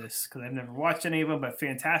about this because I've never watched any of them, but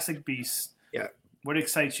Fantastic Beasts. Yeah. What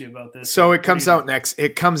excites you about this? So it comes out next.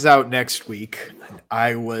 It comes out next week.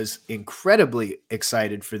 I was incredibly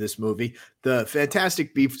excited for this movie. The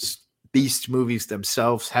Fantastic Beasts movies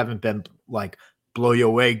themselves haven't been like blow you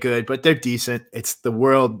away good, but they're decent. It's the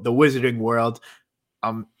Wizarding World.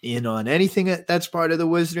 I'm in on anything that's part of the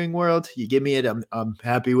Wizarding World. You give me it, I'm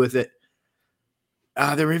happy with it.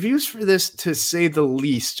 The reviews for this, to say the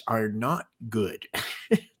least, are not good.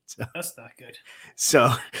 That's not good.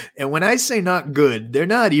 So, and when I say not good, they're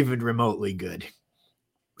not even remotely good.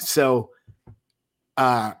 So,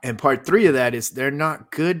 and part 3 of that is they're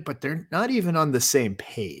not good, but they're not even on the same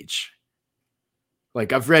page.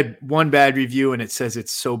 Like I've read one bad review and it says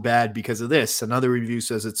it's so bad because of this. Another review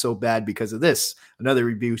says it's so bad because of this. Another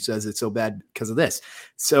review says it's so bad because of this.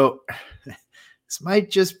 So this might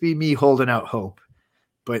just be me holding out hope,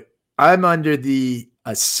 but I'm under the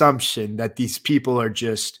assumption that these people are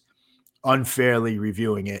just unfairly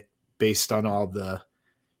reviewing it based on all the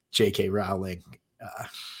J.K. Rowling,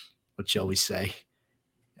 what shall we say?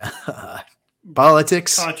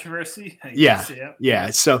 Politics, controversy. Yeah.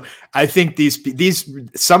 So I think these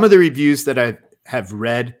some of the reviews that I have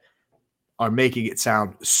read are making it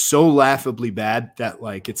sound so laughably bad that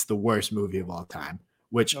like it's the worst movie of all time,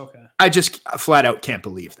 which I just flat out can't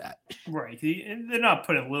believe that. Right. They're not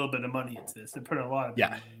putting a little bit of money into this. They're putting a lot of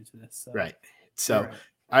money into this. So. Right. So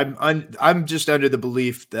I'm just under the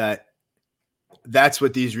belief that that's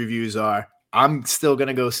what these reviews are. I'm still going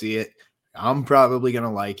to go see it. I'm probably going to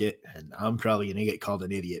like it, and I'm probably going to get called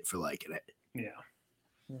an idiot for liking it.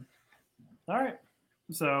 Yeah. All right.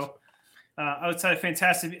 So, outside of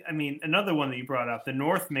fantastic, I mean, another one that you brought up, the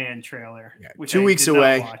Northman trailer, which 2 weeks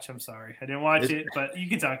away. Watch. I'm sorry, I didn't watch it, but you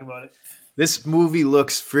can talk about it. This movie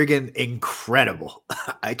looks friggin' incredible.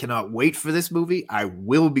 I cannot wait for this movie. I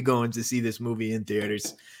will be going to see this movie in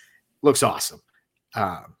theaters. Looks awesome.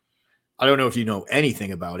 I don't know if you know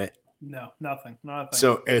anything about it. No, nothing.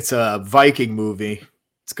 So it's a Viking movie.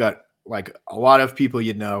 It's got like a lot of people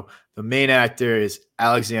you know. The main actor is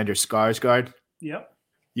Alexander Skarsgård. Yep.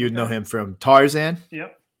 You'd know him from Tarzan.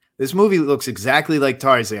 Yep. This movie looks exactly like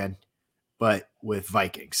Tarzan, but with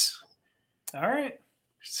Vikings. All right.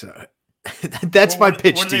 So that's my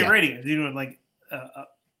pitch. What are they rating? Are they doing like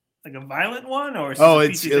a violent one, or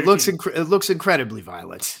it looks incredibly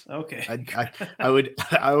violent. Okay. I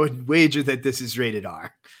would wager that this is rated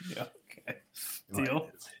R. Yeah. Okay. Deal.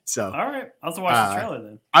 So all right, I'll have to watch the trailer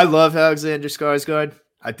then. I love Alexander Skarsgård.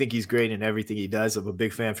 I think he's great in everything he does. I'm a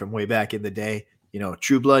big fan from way back in the day. You know,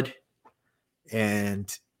 True Blood,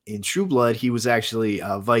 and in True Blood, he was actually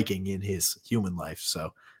a Viking in his human life.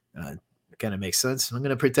 So it kind of makes sense. I'm going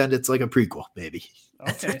to pretend it's like a prequel, maybe.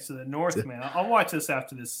 Okay, so the Northman. I'll watch this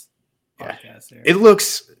after this podcast. There. It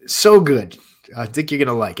looks so good. I think you're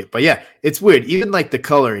gonna like it. But yeah, it's weird. Even like the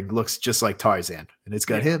coloring looks just like Tarzan, and it's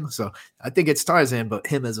got him. So I think it's Tarzan, but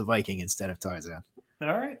him as a Viking instead of Tarzan. All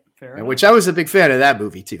right, fair enough. Which I was a big fan of that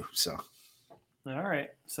movie too. So. All right,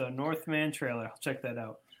 so Northman trailer. I'll check that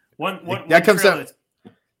out.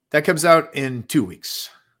 That comes out in 2 weeks.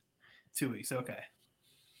 2 weeks. Okay.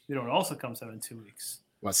 You know, it also comes out in 2 weeks.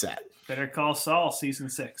 What's that? Better Call Saul season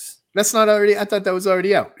 6. That's not already. I thought that was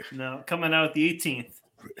already out. No, coming out the 18th.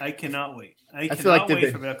 I cannot wait. I cannot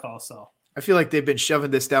wait for Better Call Saul. I feel like they've been shoving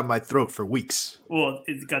this down my throat for weeks. Well,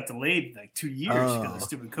 it got delayed like 2 years because of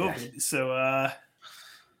stupid COVID. Yeah.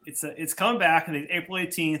 So it's coming back on April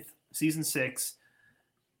 18th, season 6.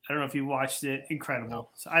 I don't know if you watched it. Incredible. No.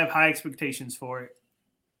 So I have high expectations for it.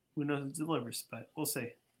 Who knows if it delivers, but we'll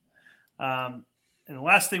see. And the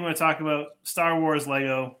last thing we're going to talk about, Star Wars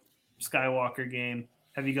Lego Skywalker game.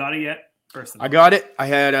 Have you got it yet? I got it. I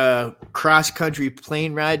had a cross-country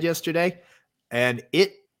plane ride yesterday, and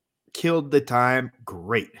it killed the time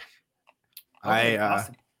great. Okay,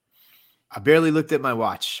 awesome. I barely looked at my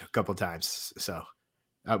watch a couple times. So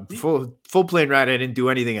full plane ride, I didn't do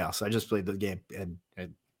anything else. I just played the game and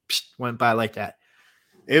went by like that.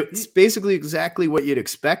 It's basically exactly what you'd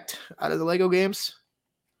expect out of the Lego games.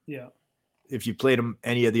 Yeah. If you played them,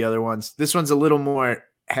 any of the other ones, this one's a little more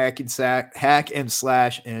hack and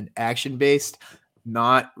slash and action based,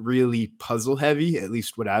 not really puzzle heavy, at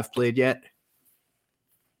least what I've played yet.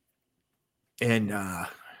 And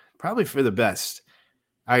probably for the best.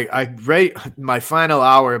 I right my final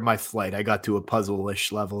hour of my flight, I got to a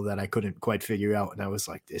puzzle-ish level that I couldn't quite figure out, and I was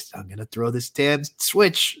like, I'm gonna throw this damn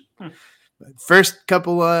switch. First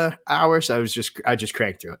couple hours, I just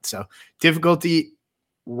cranked through it. So difficulty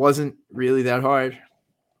wasn't really that hard,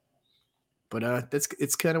 but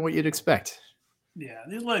it's kind of what you'd expect. Yeah,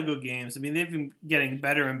 these Lego games, I mean, they've been getting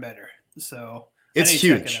better and better. So it's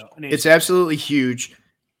huge. It's absolutely huge.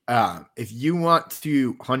 If you want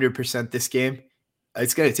to 100% this game,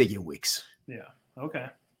 it's going to take you weeks. Yeah. Okay.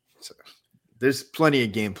 So there's plenty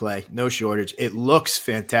of gameplay, no shortage. It looks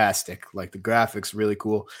fantastic. Like the graphics really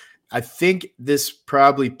cool. I think this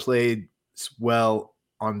probably played well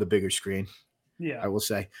on the bigger screen. Yeah. I will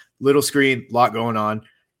say little screen, lot going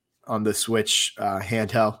on the Switch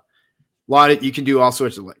handheld. You can do all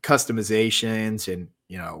sorts of like customizations and,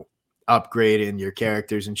 you know, upgrading your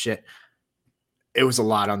characters and shit. It was a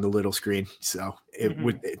lot on the little screen, so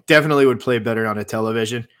it definitely would play better on a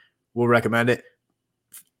television. We'll recommend it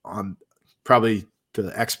on probably to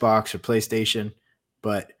the Xbox or PlayStation,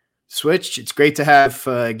 but Switch. It's great to have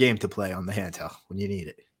a game to play on the handheld when you need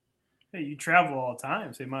it. Hey, you travel all the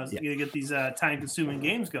time, so you might as well Yeah. get these time-consuming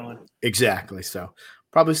games going. Exactly. So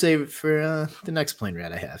probably save it for the next plane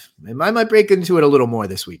ride I have. I might break into it a little more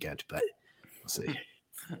this weekend, but we'll see.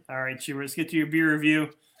 All right, Cheever, let's get to your beer review.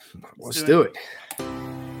 Let's do it.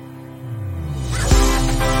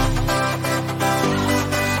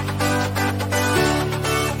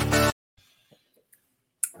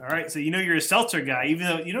 All right, so you're a seltzer guy, even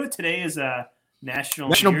though today is a National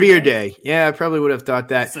Beer Day. Yeah, I probably would have thought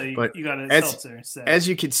that. So but you got a seltzer. So. As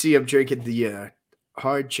you can see, I'm drinking the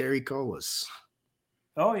hard cherry colas.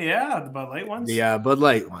 Oh yeah, the Bud Light ones. The Bud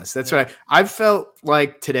Light ones. That's right. I felt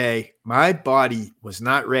like today my body was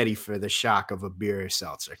not ready for the shock of a beer or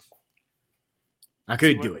seltzer. I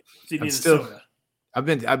couldn't do it. So you need a soda.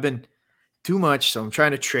 I've been too much, so I'm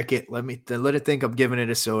trying to trick it. Let it think I'm giving it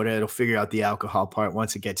a soda. It'll figure out the alcohol part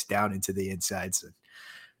once it gets down into the insides.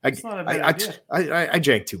 That's not a bad idea. I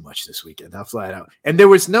drank too much this weekend. I'll flat out. And there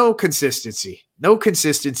was no consistency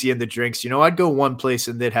in the drinks. I'd go one place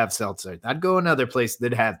and they'd have seltzer. I'd go another place,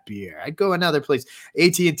 they'd have beer. I'd go another place,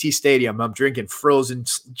 AT&T Stadium. I'm drinking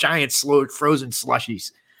giant frozen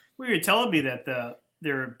slushies. Well, you're telling me that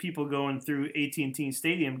there are people going through AT&T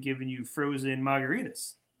Stadium giving you frozen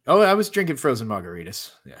margaritas. Oh, I was drinking frozen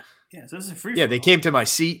margaritas. Yeah. Yeah, so this is a free. Yeah, they came to my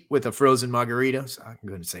seat with a frozen margarita. So I'm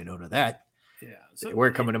going to say no to that. Yeah, so they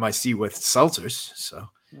weren't coming to my seat with seltzers. So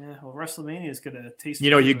yeah, well, WrestleMania is going to taste.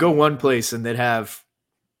 You go one place and they'd have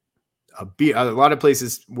a beer. A lot of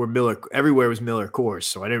places were Miller. Everywhere was Miller Coors,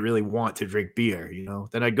 so I didn't really want to drink beer.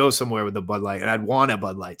 Then I'd go somewhere with a Bud Light, and I'd want a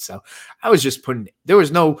Bud Light. So I was just there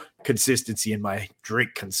was no consistency in my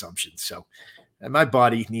drink consumption. So. And my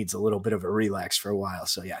body needs a little bit of a relax for a while.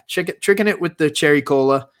 So, yeah, tricking it with the cherry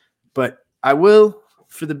cola. But I will,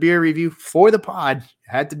 for the beer review, for the pod,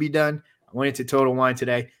 had to be done. I went into Total Wine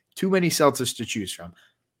today. Too many seltzers to choose from.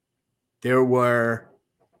 There were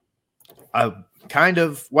a kind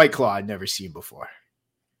of White Claw I'd never seen before.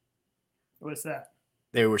 What's that?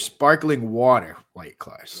 They were sparkling water White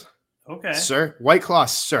Claws. Okay. White Claw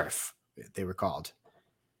Surf, they were called.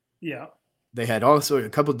 Yeah. They had also a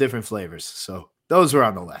couple different flavors. So those were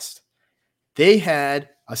on the list. They had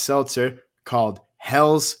a seltzer called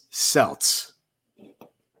Hell's Seltz.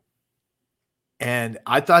 And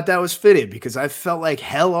I thought that was fitting because I felt like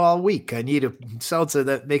hell all week. I need a seltzer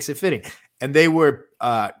that makes it fitting. And they were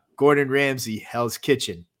Gordon Ramsay Hell's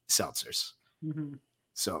Kitchen seltzers. Mm-hmm.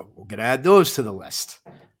 So we're going to add those to the list.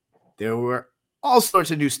 There were all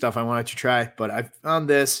sorts of new stuff I wanted to try, but I found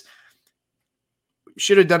this.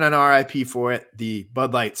 Should have done an RIP for it, the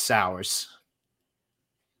Bud Light Sours.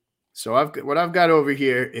 So what I've got over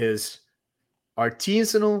here is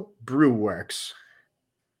Artisanal Brew Works.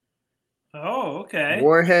 Oh, okay.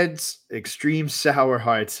 Warhead's Extreme Sour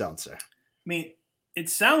Hard Seltzer. I mean, it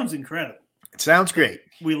sounds incredible. It sounds great.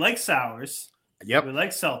 We like sours. Yep. We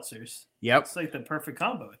like seltzers. Yep. It's like the perfect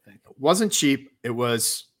combo, I think. It wasn't cheap. It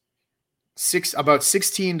was about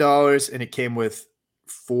 $16, and it came with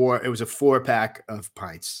it was a 4-pack of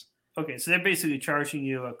pints. Okay, so they're basically charging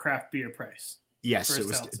you a craft beer price. Yes, it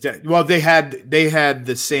was. Well, they had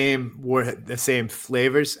the same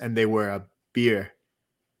flavors, and they were a beer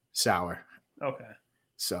sour. Okay.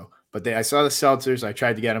 So, but I saw the seltzers. I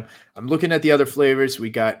tried to get them. I'm looking at the other flavors. We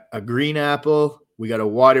got a green apple, we got a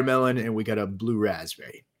watermelon, and we got a blue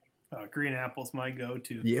raspberry. Green apple's my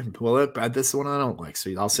go-to. Yeah, well, this one I don't like,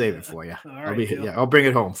 so I'll save it for you. All right, I'll bring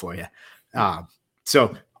it home for you.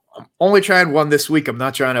 So I'm only trying one this week. I'm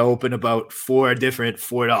not trying to open about 4 different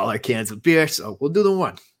 $4 cans of beer, so we'll do the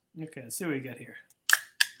one. Okay, let's see what we got here.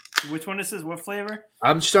 Which one is this? What flavor?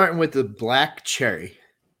 I'm starting with the black cherry.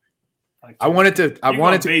 I wanted to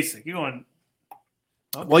basic. You going?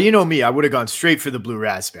 Okay. Well, you know me. I would have gone straight for the blue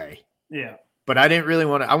raspberry. Yeah. But I didn't really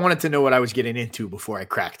want to. I wanted to know what I was getting into before I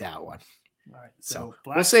cracked that one. All right. So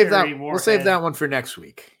we'll save that. We'll save that one for next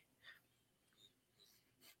week.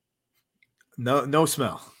 No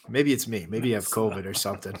smell. Maybe it's me. Maybe I have COVID or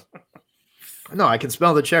something. No, I can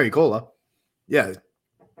smell the cherry cola. Yeah.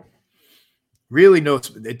 Really,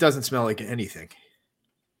 it doesn't smell like anything.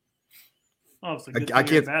 Oh, it's a good thing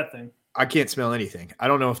or a bad thing. I can't smell anything. I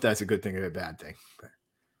don't know if that's a good thing or a bad thing.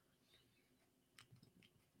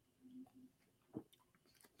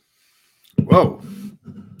 But. Whoa.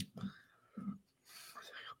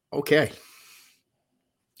 Okay.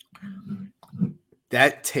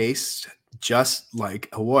 That tastes just like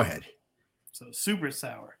a Warhead. So super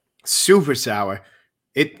sour. Super sour.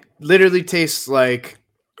 It literally tastes like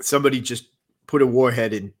somebody just put a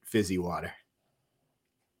Warhead in fizzy water.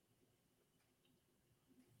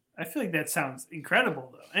 I feel like that sounds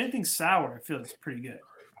incredible, though. Anything sour, I feel it's pretty good.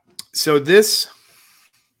 So this,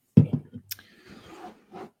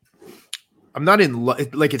 I'm not in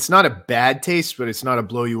like it's not a bad taste, but it's not a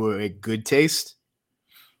blow you away good taste.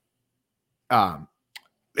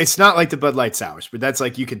 It's not like the Bud Light sours, but that's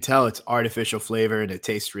like you can tell it's artificial flavor and it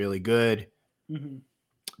tastes really good. Mm-hmm.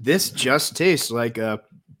 This just tastes like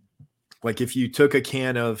if you took a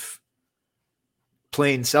can of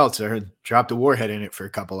plain seltzer and dropped a Warhead in it for a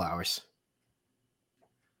couple hours.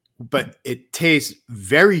 But it tastes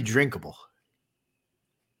very drinkable.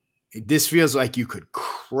 This feels like you could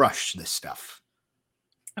crush this stuff.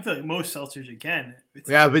 I feel like most seltzers you can.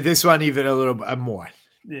 Yeah, but this one even a little bit more.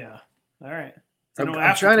 Yeah. All right. So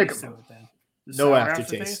I'm trying to. to it, then. No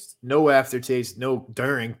aftertaste. No aftertaste. No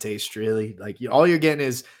during taste, really. Like all you're getting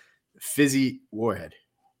is fizzy Warhead.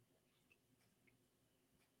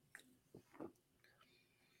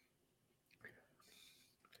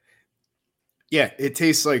 Yeah, it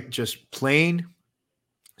tastes like just plain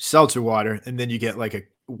seltzer water, and then you get like a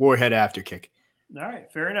Warhead after kick. All right,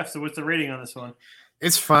 fair enough. So what's the rating on this one?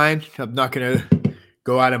 It's fine. I'm not gonna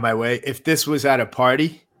go out of my way. If this was at a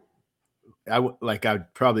party,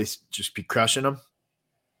 I'd probably just be crushing them.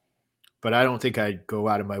 But I don't think I'd go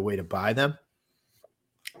out of my way to buy them.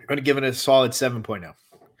 I'm gonna give it a solid 7.0.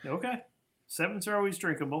 Okay, 7s are always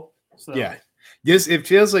drinkable. So yeah, it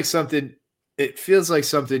feels like something. It feels like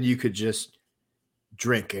something you could just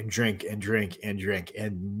drink and drink and drink and drink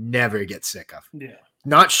and never get sick of. Yeah.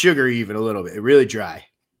 Not sugary even a little bit. Really dry.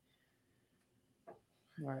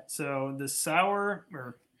 All right. So the sour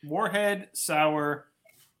or Warhead sour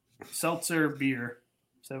seltzer beer.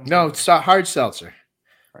 No, it's hard seltzer.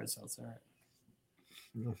 Hard seltzer.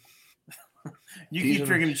 All right. You keep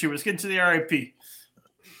drinking the chew. Let's get into the RIP.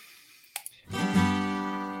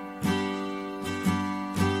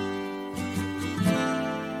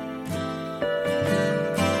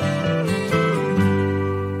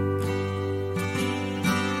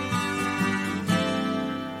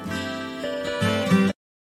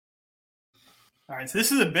 All right, so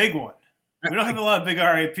this is a big one. We don't have a lot of big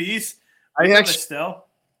RIPs. I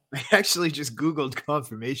actually just Googled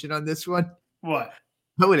confirmation on this one. What?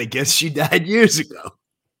 I would have guessed she died years ago.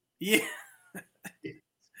 Yeah.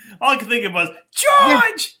 All I could think of was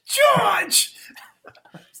George.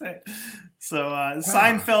 So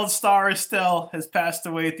Seinfeld star Estelle has passed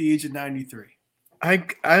away at the age of 93.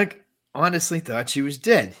 I honestly thought she was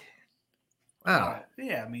dead. Wow.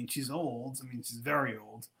 Yeah, I mean, she's old. I mean, she's very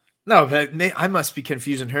old. No, but I must be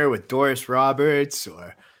confusing her with Doris Roberts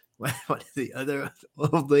or one of the other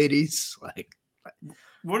old ladies. Like,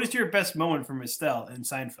 what is your best moment from Estelle in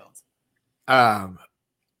Seinfeld?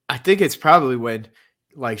 I think it's probably when,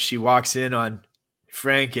 like, she walks in on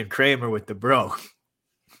Frank and Kramer with the bro.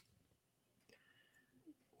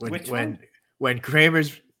 When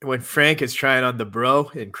Frank is trying on the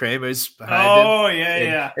bro and Kramer's behind him. Oh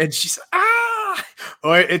yeah. And she's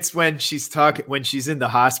or it's when she's in the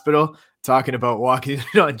hospital talking about walking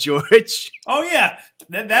in on George. Oh yeah,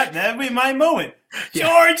 that'd be my moment. Yeah.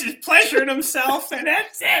 George is pleasuring himself, and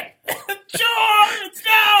that's it. George,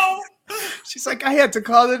 no. She's like, I had to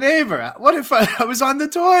call the neighbor. What if I was on the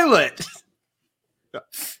toilet?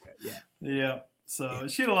 Yeah. So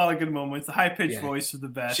she had a lot of good moments. The high-pitched voice was the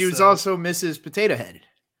best. She was also Mrs. Potato Head.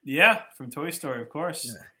 Yeah, from Toy Story, of course.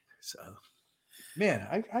 Yeah. So, man,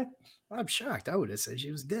 I'm shocked. I would have said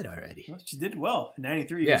she was dead already. Well, she did well.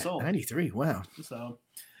 93 years old. 93. Wow. So,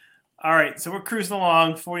 all right. So we're cruising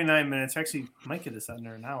along. 49 minutes. Actually, might get this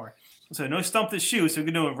under an hour. So no stump the shoe. So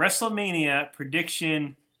we're going to do a WrestleMania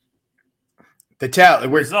prediction.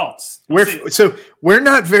 Results. We're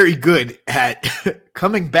not very good at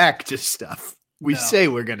coming back to stuff we say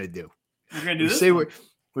we're going to do. We're going to do this.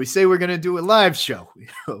 We say we're going to do a live show.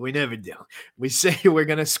 We never do. We say we're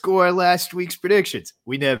going to score last week's predictions.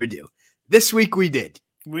 We never do. This week we did.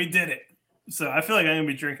 We did it. So I feel like I'm going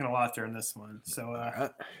to be drinking a lot during this one. So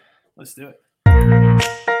let's do it.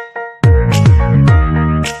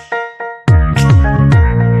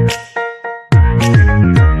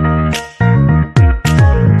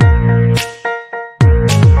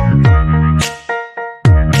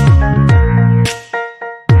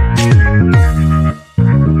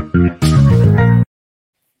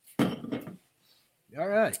 All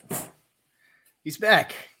right. He's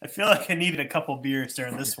back. I feel like I needed a couple beers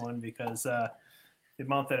during this one because the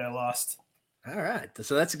amount that I lost. All right.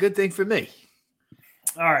 So that's a good thing for me.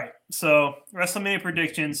 All right. So WrestleMania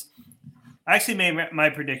predictions. I actually made my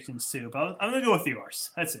predictions too, but I'm going to go with yours.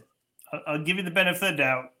 That's it. I'll give you the benefit of the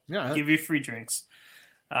doubt. Yeah. Give you free drinks.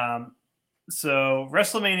 So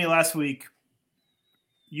WrestleMania last week,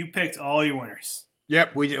 you picked all your winners.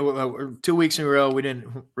 Yep. We 2 weeks in a row. We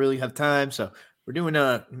didn't really have time. So we're doing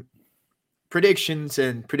predictions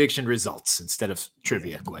and prediction results instead of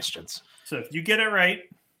trivia questions. So if you get it right,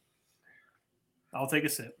 I'll take a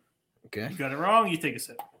sip. Okay. You got it wrong, you take a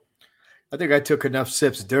sip. I think I took enough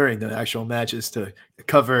sips during the actual matches to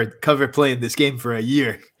cover playing this game for a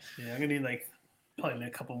year. Yeah, I'm gonna need probably a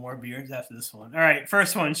couple more beers after this one. All right,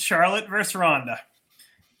 first one, Charlotte versus Ronda.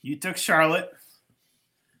 You took Charlotte.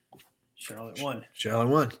 Charlotte won. Charlotte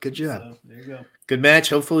won. Good job. So, there you go. Good match.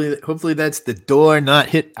 Hopefully that's the door not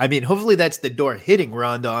hit. I mean, hopefully that's the door hitting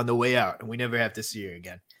Ronda on the way out, and we never have to see her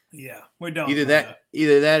again. Yeah, we're done.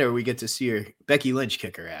 Either that, or we get to see her Becky Lynch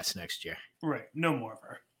kick her ass next year. Right, no more of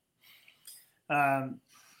her.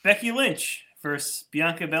 Becky Lynch versus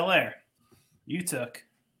Bianca Belair. You took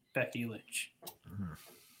Becky Lynch. Mm-hmm.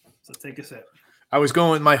 So take a sip. I was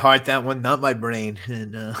going with my heart that one, not my brain,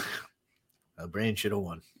 and my brain should have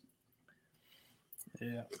won.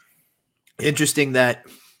 Yeah. Interesting that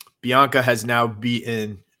Bianca has now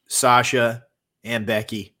beaten Sasha and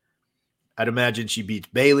Becky. I'd imagine she beats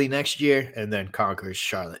Bayley next year and then conquers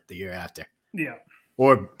Charlotte the year after. Yeah.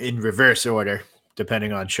 Or in reverse order,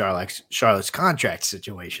 depending on Charlotte's contract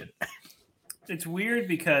situation. It's weird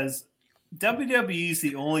because WWE is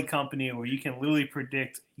the only company where you can literally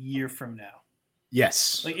predict a year from now.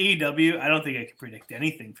 Yes. Like AEW, I don't think I can predict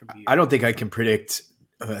anything from a year. I don't think I can predict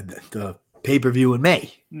the pay-per-view in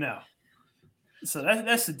May. No. So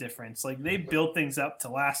that's the difference. Like they build things up to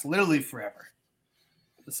last literally forever.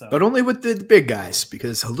 So. But only with the big guys,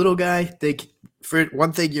 because a little guy, for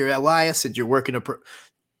one thing, you're Elias and you're working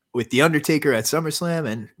with The Undertaker at SummerSlam,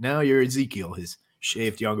 and now you're Ezekiel, his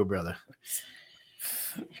shaved younger brother.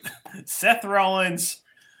 Seth Rollins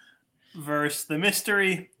versus the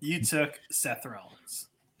Mystery. You took Seth Rollins.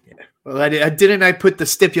 Yeah. Well, I put the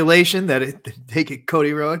stipulation that take it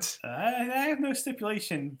Cody Rhodes. I have no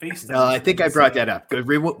stipulation based on. No, I think I brought that up.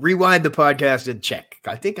 Rewind the podcast and check.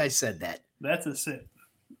 I think I said that. That's a sit.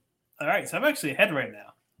 All right, so I'm actually ahead right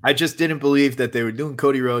now. I just didn't believe that they were doing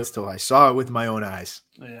Cody Rhodes till I saw it with my own eyes.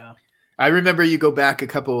 Yeah. I remember you go back a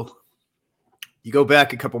couple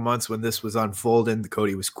months when this was unfolding,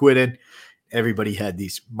 Cody was quitting. Everybody had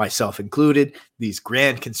these, myself included, these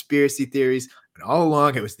grand conspiracy theories. And all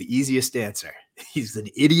along, it was the easiest answer. He's an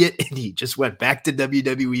idiot, and he just went back to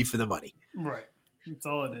WWE for the money. Right. That's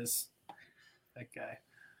all it is. That guy.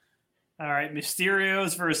 All right,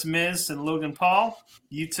 Mysterios versus Miz and Logan Paul.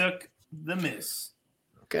 You took the Miz.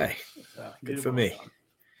 Okay. So, good for me.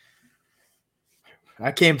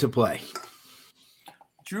 I came to play.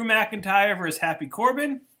 Drew McIntyre versus Happy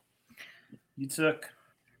Corbin. You took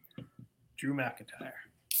Drew McIntyre.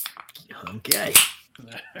 Okay.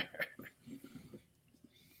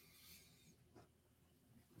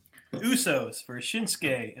 Usos versus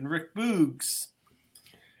Shinsuke and Rick Boogs.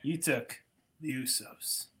 You took the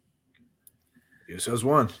Usos. Usos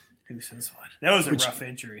won. Usos won. That was a rough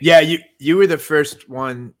injury. Yeah, you were the first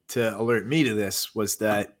one to alert me to this, was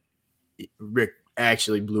that Rick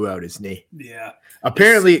actually blew out his knee. Yeah.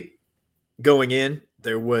 Apparently, going in,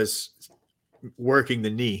 there was working the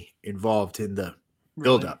knee involved in the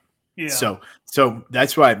buildup. Yeah. So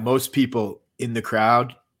that's why most people in the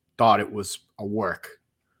crowd thought it was a work.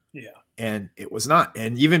 Yeah. And it was not.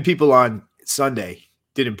 And even people on Sunday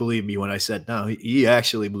didn't believe me when I said, no, he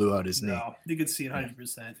actually blew out his knee. No, you could see it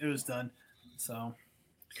 100%. It was done. So,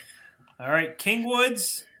 all right, King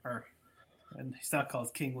Woods, and he's not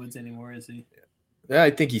called King Woods anymore, is he? Yeah,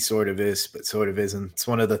 I think he sort of is, but sort of isn't. It's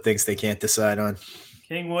one of the things they can't decide on.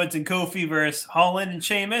 King Woods and Kofi versus Holland and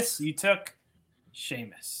Sheamus. You took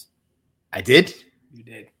Sheamus. I did? You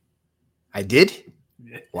did. I did?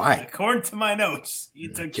 You did. Why? According to my notes,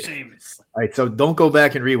 you took Sheamus. All right, so don't go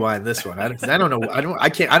back and rewind this one. I don't know. I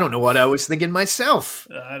don't know what I was thinking myself.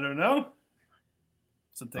 I don't know.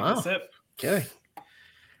 So take a sip. Okay.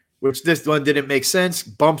 Which this one didn't make sense.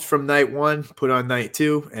 Bumped from night one, put on night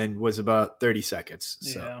two, and was about 30 seconds.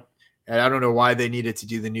 So, Yeah. and I don't know why they needed to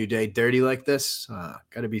do the New Day dirty like this.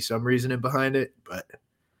 Got to be some reasoning behind it, but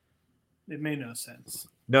It made no sense.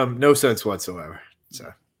 no sense whatsoever.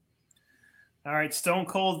 So, All right, Stone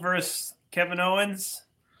Cold versus Kevin Owens.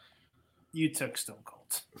 You took Stone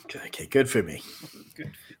Cold. okay, good for me. Good.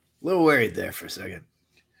 A little worried there for a second.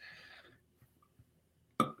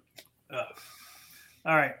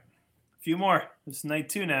 All right, a few more. This is night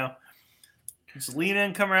two now. It's Lena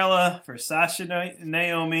and Carmella versus Sasha and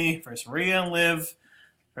Naomi versus Rhea and Liv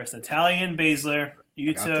versus Natalya and Baszler.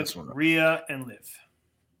 You took Rhea and Liv.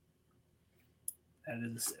 That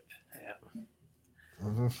is a sip. Yeah.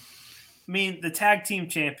 Mm-hmm. I mean, the tag team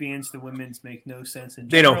champions, the women's, make no sense in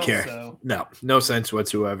They general. don't care. So No sense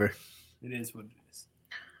whatsoever. it is what it is.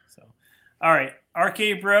 So, all right.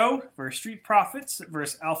 RK Bro versus Street Profits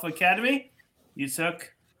versus Alpha Academy. You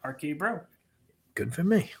took RK Bro. Good for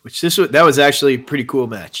me. That was actually a pretty cool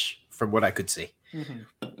match from what I could see.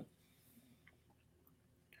 Mm-hmm.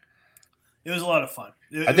 It was a lot of fun.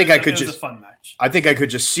 It was a fun match. I think I could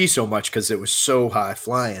just see so much because it was so high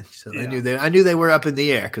flying. So Yeah. I knew they were up in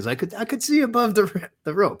the air because I could see above the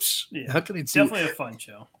ropes. Yeah, How can I see? definitely a fun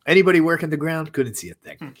show. Anybody working the ground couldn't see a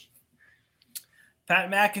thing. Pat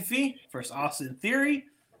McAfee versus Austin Theory.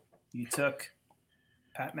 You took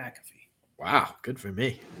Pat McAfee. Wow, good for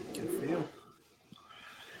me. Good for you.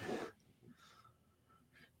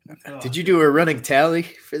 Did you do a running tally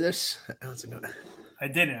for this? I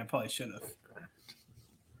didn't. I probably should have.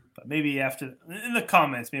 But maybe after in the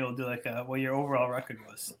comments, maybe we'll do like what your overall record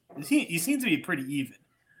was. You seem to be pretty even.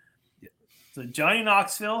 Yeah. So Johnny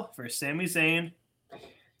Knoxville versus Sami Zayn.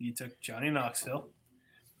 You took Johnny Knoxville.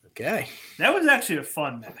 Okay. That was actually a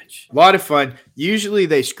fun match. A lot of fun. Usually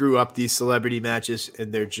they screw up these celebrity matches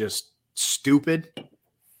and they're just stupid.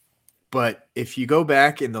 But if you go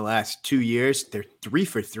back in the last 2 years, they're 3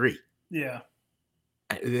 for 3. Yeah.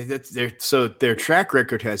 So their track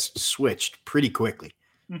record has switched pretty quickly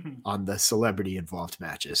Mm-hmm. on the celebrity involved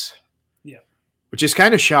matches. Yeah. Which is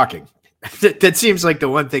kind of shocking. That seems like the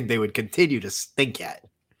one thing they would continue to stink at.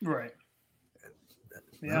 Right.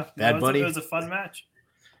 Yeah. Bad Bunny. It was a fun match.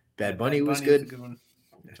 Bad Bunny was a good. good one.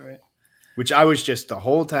 That's right. Which I was just the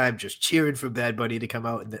whole time just cheering for Bad Bunny to come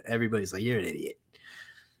out, and everybody's like, "You're an idiot."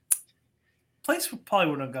 Place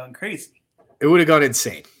probably would have gone crazy. It would have gone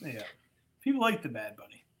insane. Yeah. People like the Bad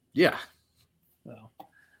Bunny. Yeah. So,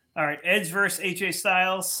 all right. Edge versus AJ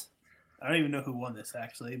Styles. I don't even know who won this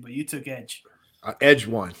actually, but you took Edge. Edge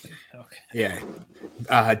won. Okay.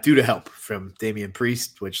 Yeah. Due to help from Damian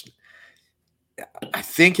Priest, which I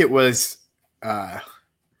think it was.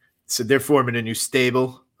 So they're forming a new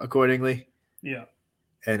stable accordingly. Yeah.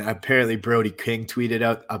 And apparently Brody King tweeted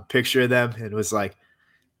out a picture of them and was like,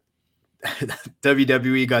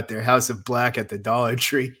 WWE got their House of Black at the Dollar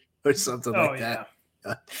Tree or something like that.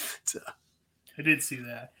 So. I did see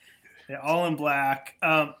that. They're all in black.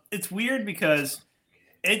 It's weird because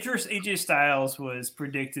Edge vs. AJ Styles was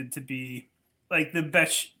predicted to be like the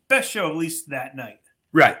best show, at least that night.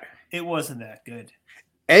 Right. It wasn't that good.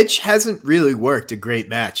 Edge hasn't really worked a great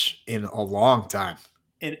match in a long time.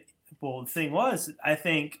 Well, the thing was, I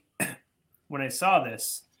think when I saw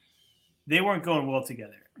this, they weren't going well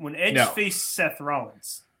together. When Edge faced Seth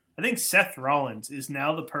Rollins, I think Seth Rollins is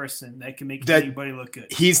now the person that can make anybody look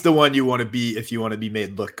good. He's the one you want to be if you want to be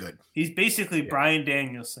made look good. He's basically Bryan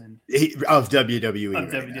Danielson of WWE. Of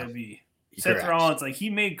WWE. Seth Rollins, like he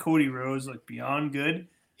made Cody Rhodes look beyond good.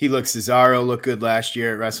 He looked Cesaro look good last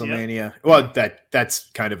year at WrestleMania. Yep. Well, that's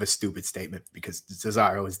kind of a stupid statement because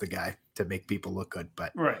Cesaro is the guy to make people look good,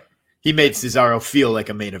 but right. He made Cesaro feel like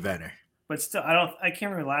a main eventer. But still, I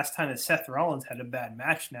can't remember last time that Seth Rollins had a bad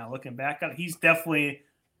match. Now looking back on it, he's definitely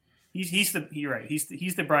you're right.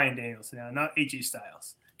 He's the Bryan Danielson now, not AJ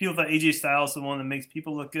Styles. People thought AJ Styles is the one that makes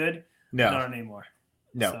people look good. No, not anymore.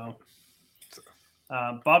 No.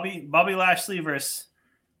 So, Bobby Lashley versus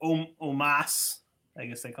Omos. I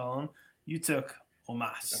guess they call him. You took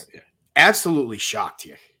Omos. Absolutely shocked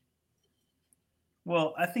here.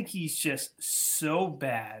 Well, I think he's just so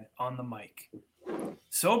bad on the mic.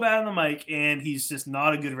 So bad on the mic, and he's just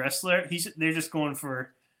not a good wrestler. They're just going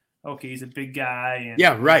for, okay, he's a big guy. And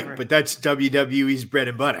yeah, right. Whatever. But that's WWE's bread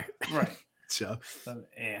and butter. Right. So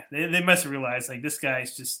yeah, they must have realized, like, this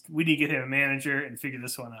guy's just, we need to get him a manager and figure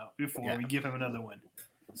this one out before we give him another win.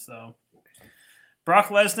 So, Brock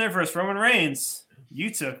Lesnar versus Roman Reigns.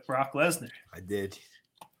 You took Brock Lesnar. I did.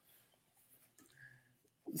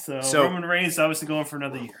 So Roman Reigns obviously going for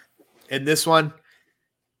another year. In this one,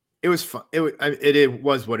 it was fun. It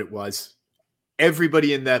was what it was.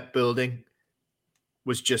 Everybody in that building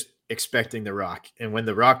was just expecting The Rock, and when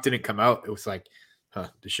The Rock didn't come out, it was like,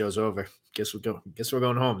 the show's over. Guess we're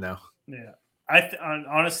going home now. Yeah,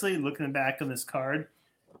 honestly, looking back on this card,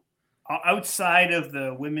 outside of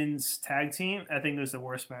the women's tag team, I think it was the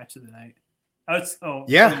worst match of the night. Almost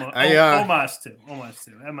too.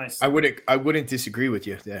 I wouldn't disagree with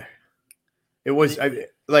you there. It was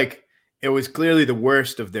it was clearly the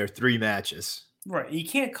worst of their 3 matches. Right. You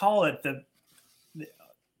can't call it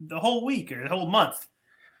the whole week or the whole month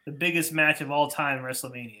the biggest match of all time in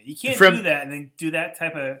WrestleMania. You can't do that and then do that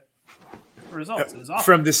type of results. It was awful.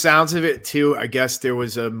 From the sounds of it too, I guess there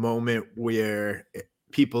was a moment where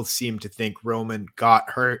people seemed to think Roman got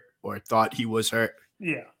hurt or thought he was hurt.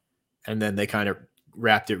 Yeah. And then they kind of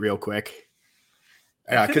wrapped it real quick.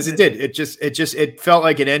 Yeah, because it did. It felt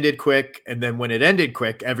like it ended quick. And then when it ended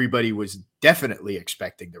quick, everybody was definitely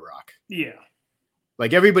expecting The Rock. Yeah.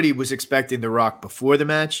 Like everybody was expecting The Rock before the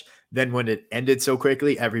match. Then when it ended so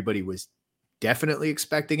quickly, everybody was definitely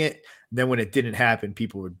expecting it. Then when it didn't happen,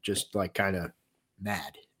 people were just like kind of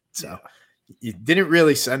mad. So you didn't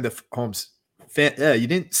really send the you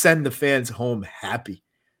didn't send the fans home happy,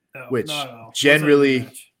 No, which not at all. generally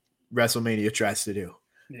WrestleMania tries to do.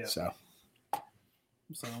 Yeah. So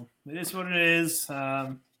it is what it is.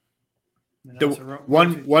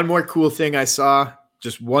 One more cool thing I saw,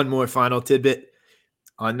 just one more final tidbit.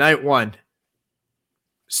 On night one,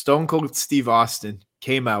 Stone Cold Steve Austin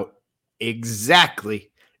came out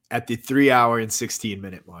exactly at the 3 hour and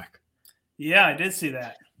 16-minute mark. Yeah, I did see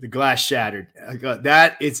that. The glass shattered.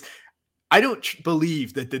 I don't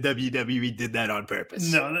believe that the WWE did that on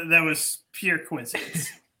purpose. No, that was pure coincidence.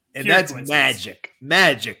 And that's magic.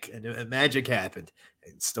 Magic. And magic happened.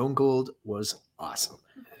 And Stone Cold was awesome.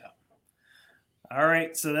 Yeah. All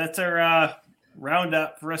right. So that's our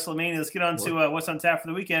roundup for WrestleMania. Let's get on to what's on tap for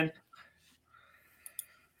the weekend.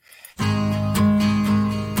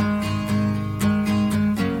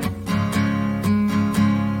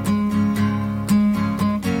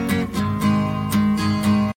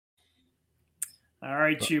 All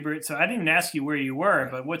right, Schubert. So I didn't even ask you where you were,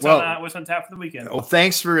 but what's on tap for the weekend? Oh,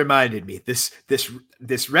 thanks for reminding me. This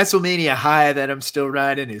WrestleMania high that I'm still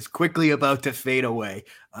riding is quickly about to fade away.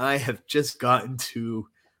 I have just gotten to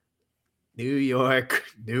New York.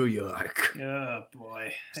 Oh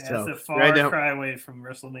boy, that's a far cry away from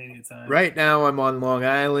WrestleMania time. Right now, I'm on Long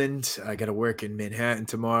Island. I got to work in Manhattan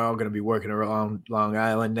tomorrow. I'm going to be working around Long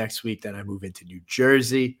Island next week. Then I move into New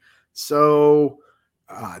Jersey. So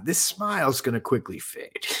this smile's going to quickly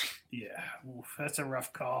fade. Yeah, that's a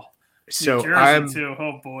rough call. So New Jersey I'm too.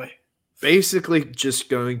 Oh boy. Basically just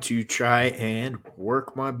going to try and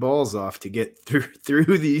work my balls off to get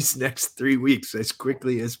through these next 3 weeks as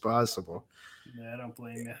quickly as possible. Yeah, I don't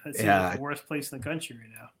blame you. That's the worst place in the country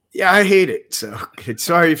right now. Yeah, I hate it. So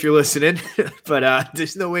sorry if you're listening, but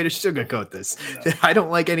there's no way to sugarcoat this. No. I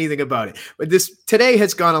don't like anything about it. But today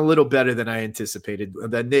has gone a little better than I anticipated.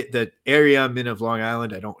 The area I'm in of Long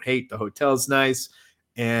Island, I don't hate. The hotel's nice,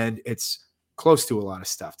 and it's close to a lot of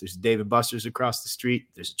stuff. There's a Dave & Buster's across the street.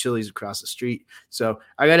 There's a Chili's across the street. So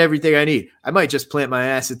I got everything I need. I might just plant my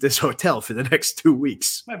ass at this hotel for the next 2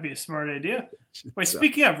 weeks. Might be a smart idea. Wait,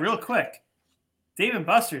 speaking of, real quick, Dave &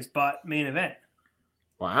 Buster's bought Main Event.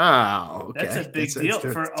 Wow. Okay. That's a big deal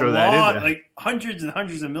for a lot, like hundreds and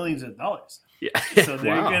hundreds of millions of dollars. Yeah. So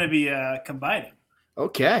they're going to be combining.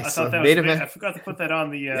 Okay. I thought that was I forgot to put that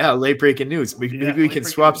on the late breaking news. Maybe we can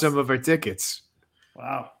swap some of our tickets.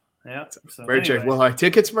 Wow. Yeah. So merge. Anyway. Will our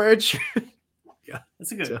tickets merge? Yeah.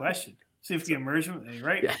 That's a good question. See if we can merge them.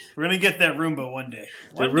 Right? Yeah. We're going to get that Roomba one day.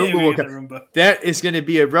 Roomba. That is going to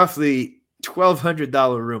be a roughly $1,200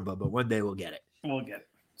 Roomba, but one day we'll get it. We'll get it.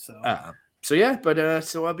 So yeah, but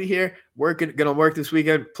so I'll be here gonna work this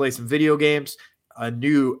weekend, play some video games. A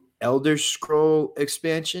new Elder Scroll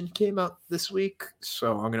expansion came out this week,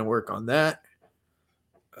 so I'm gonna work on that.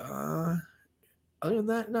 Other than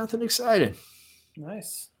that, nothing exciting.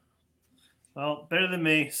 Nice. Well, better than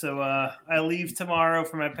me. So I leave tomorrow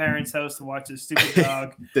for my parents' house to watch this stupid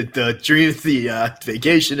dog. the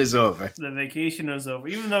vacation is over. The vacation is over,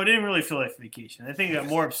 even though it didn't really feel like vacation. I think I got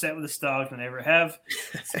more upset with this dog than I ever have.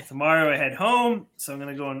 So tomorrow I head home, so I'm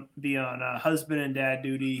going to go and be on husband and dad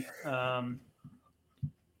duty.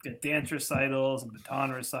 Get dance recitals and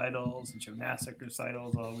baton recitals and gymnastic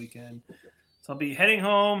recitals all weekend. So I'll be heading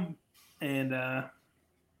home and,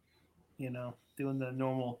 doing the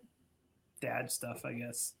normal dad stuff, I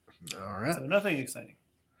guess. All right. So nothing exciting.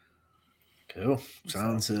 Cool.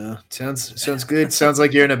 Sounds good. Sounds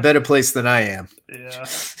like you're in a better place than I am. Yeah.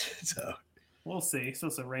 So we'll see. It's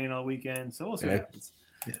supposed to rain all weekend, so we'll see what happens.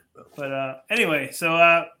 Yeah. But anyway,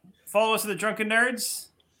 so follow us at the Drunken Nerds.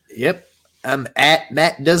 Yep. I'm at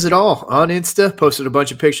Matt Does It All on Insta. Posted a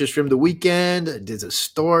bunch of pictures from the weekend. I did a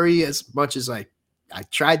story as much as I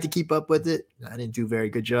tried to keep up with it. I didn't do a very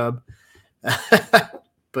good job.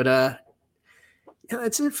 But yeah,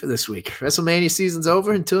 that's it for this week. WrestleMania season's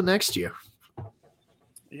over until next year.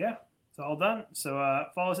 Yeah, it's all done. So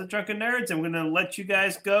follow us at Drunken Nerds, and we're going to let you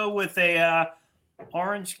guys go with a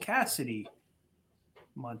Orange Cassidy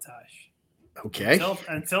montage. Okay.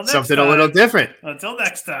 Until next Something time. a little different. Until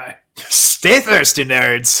next time. Stay thirsty,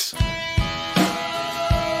 nerds.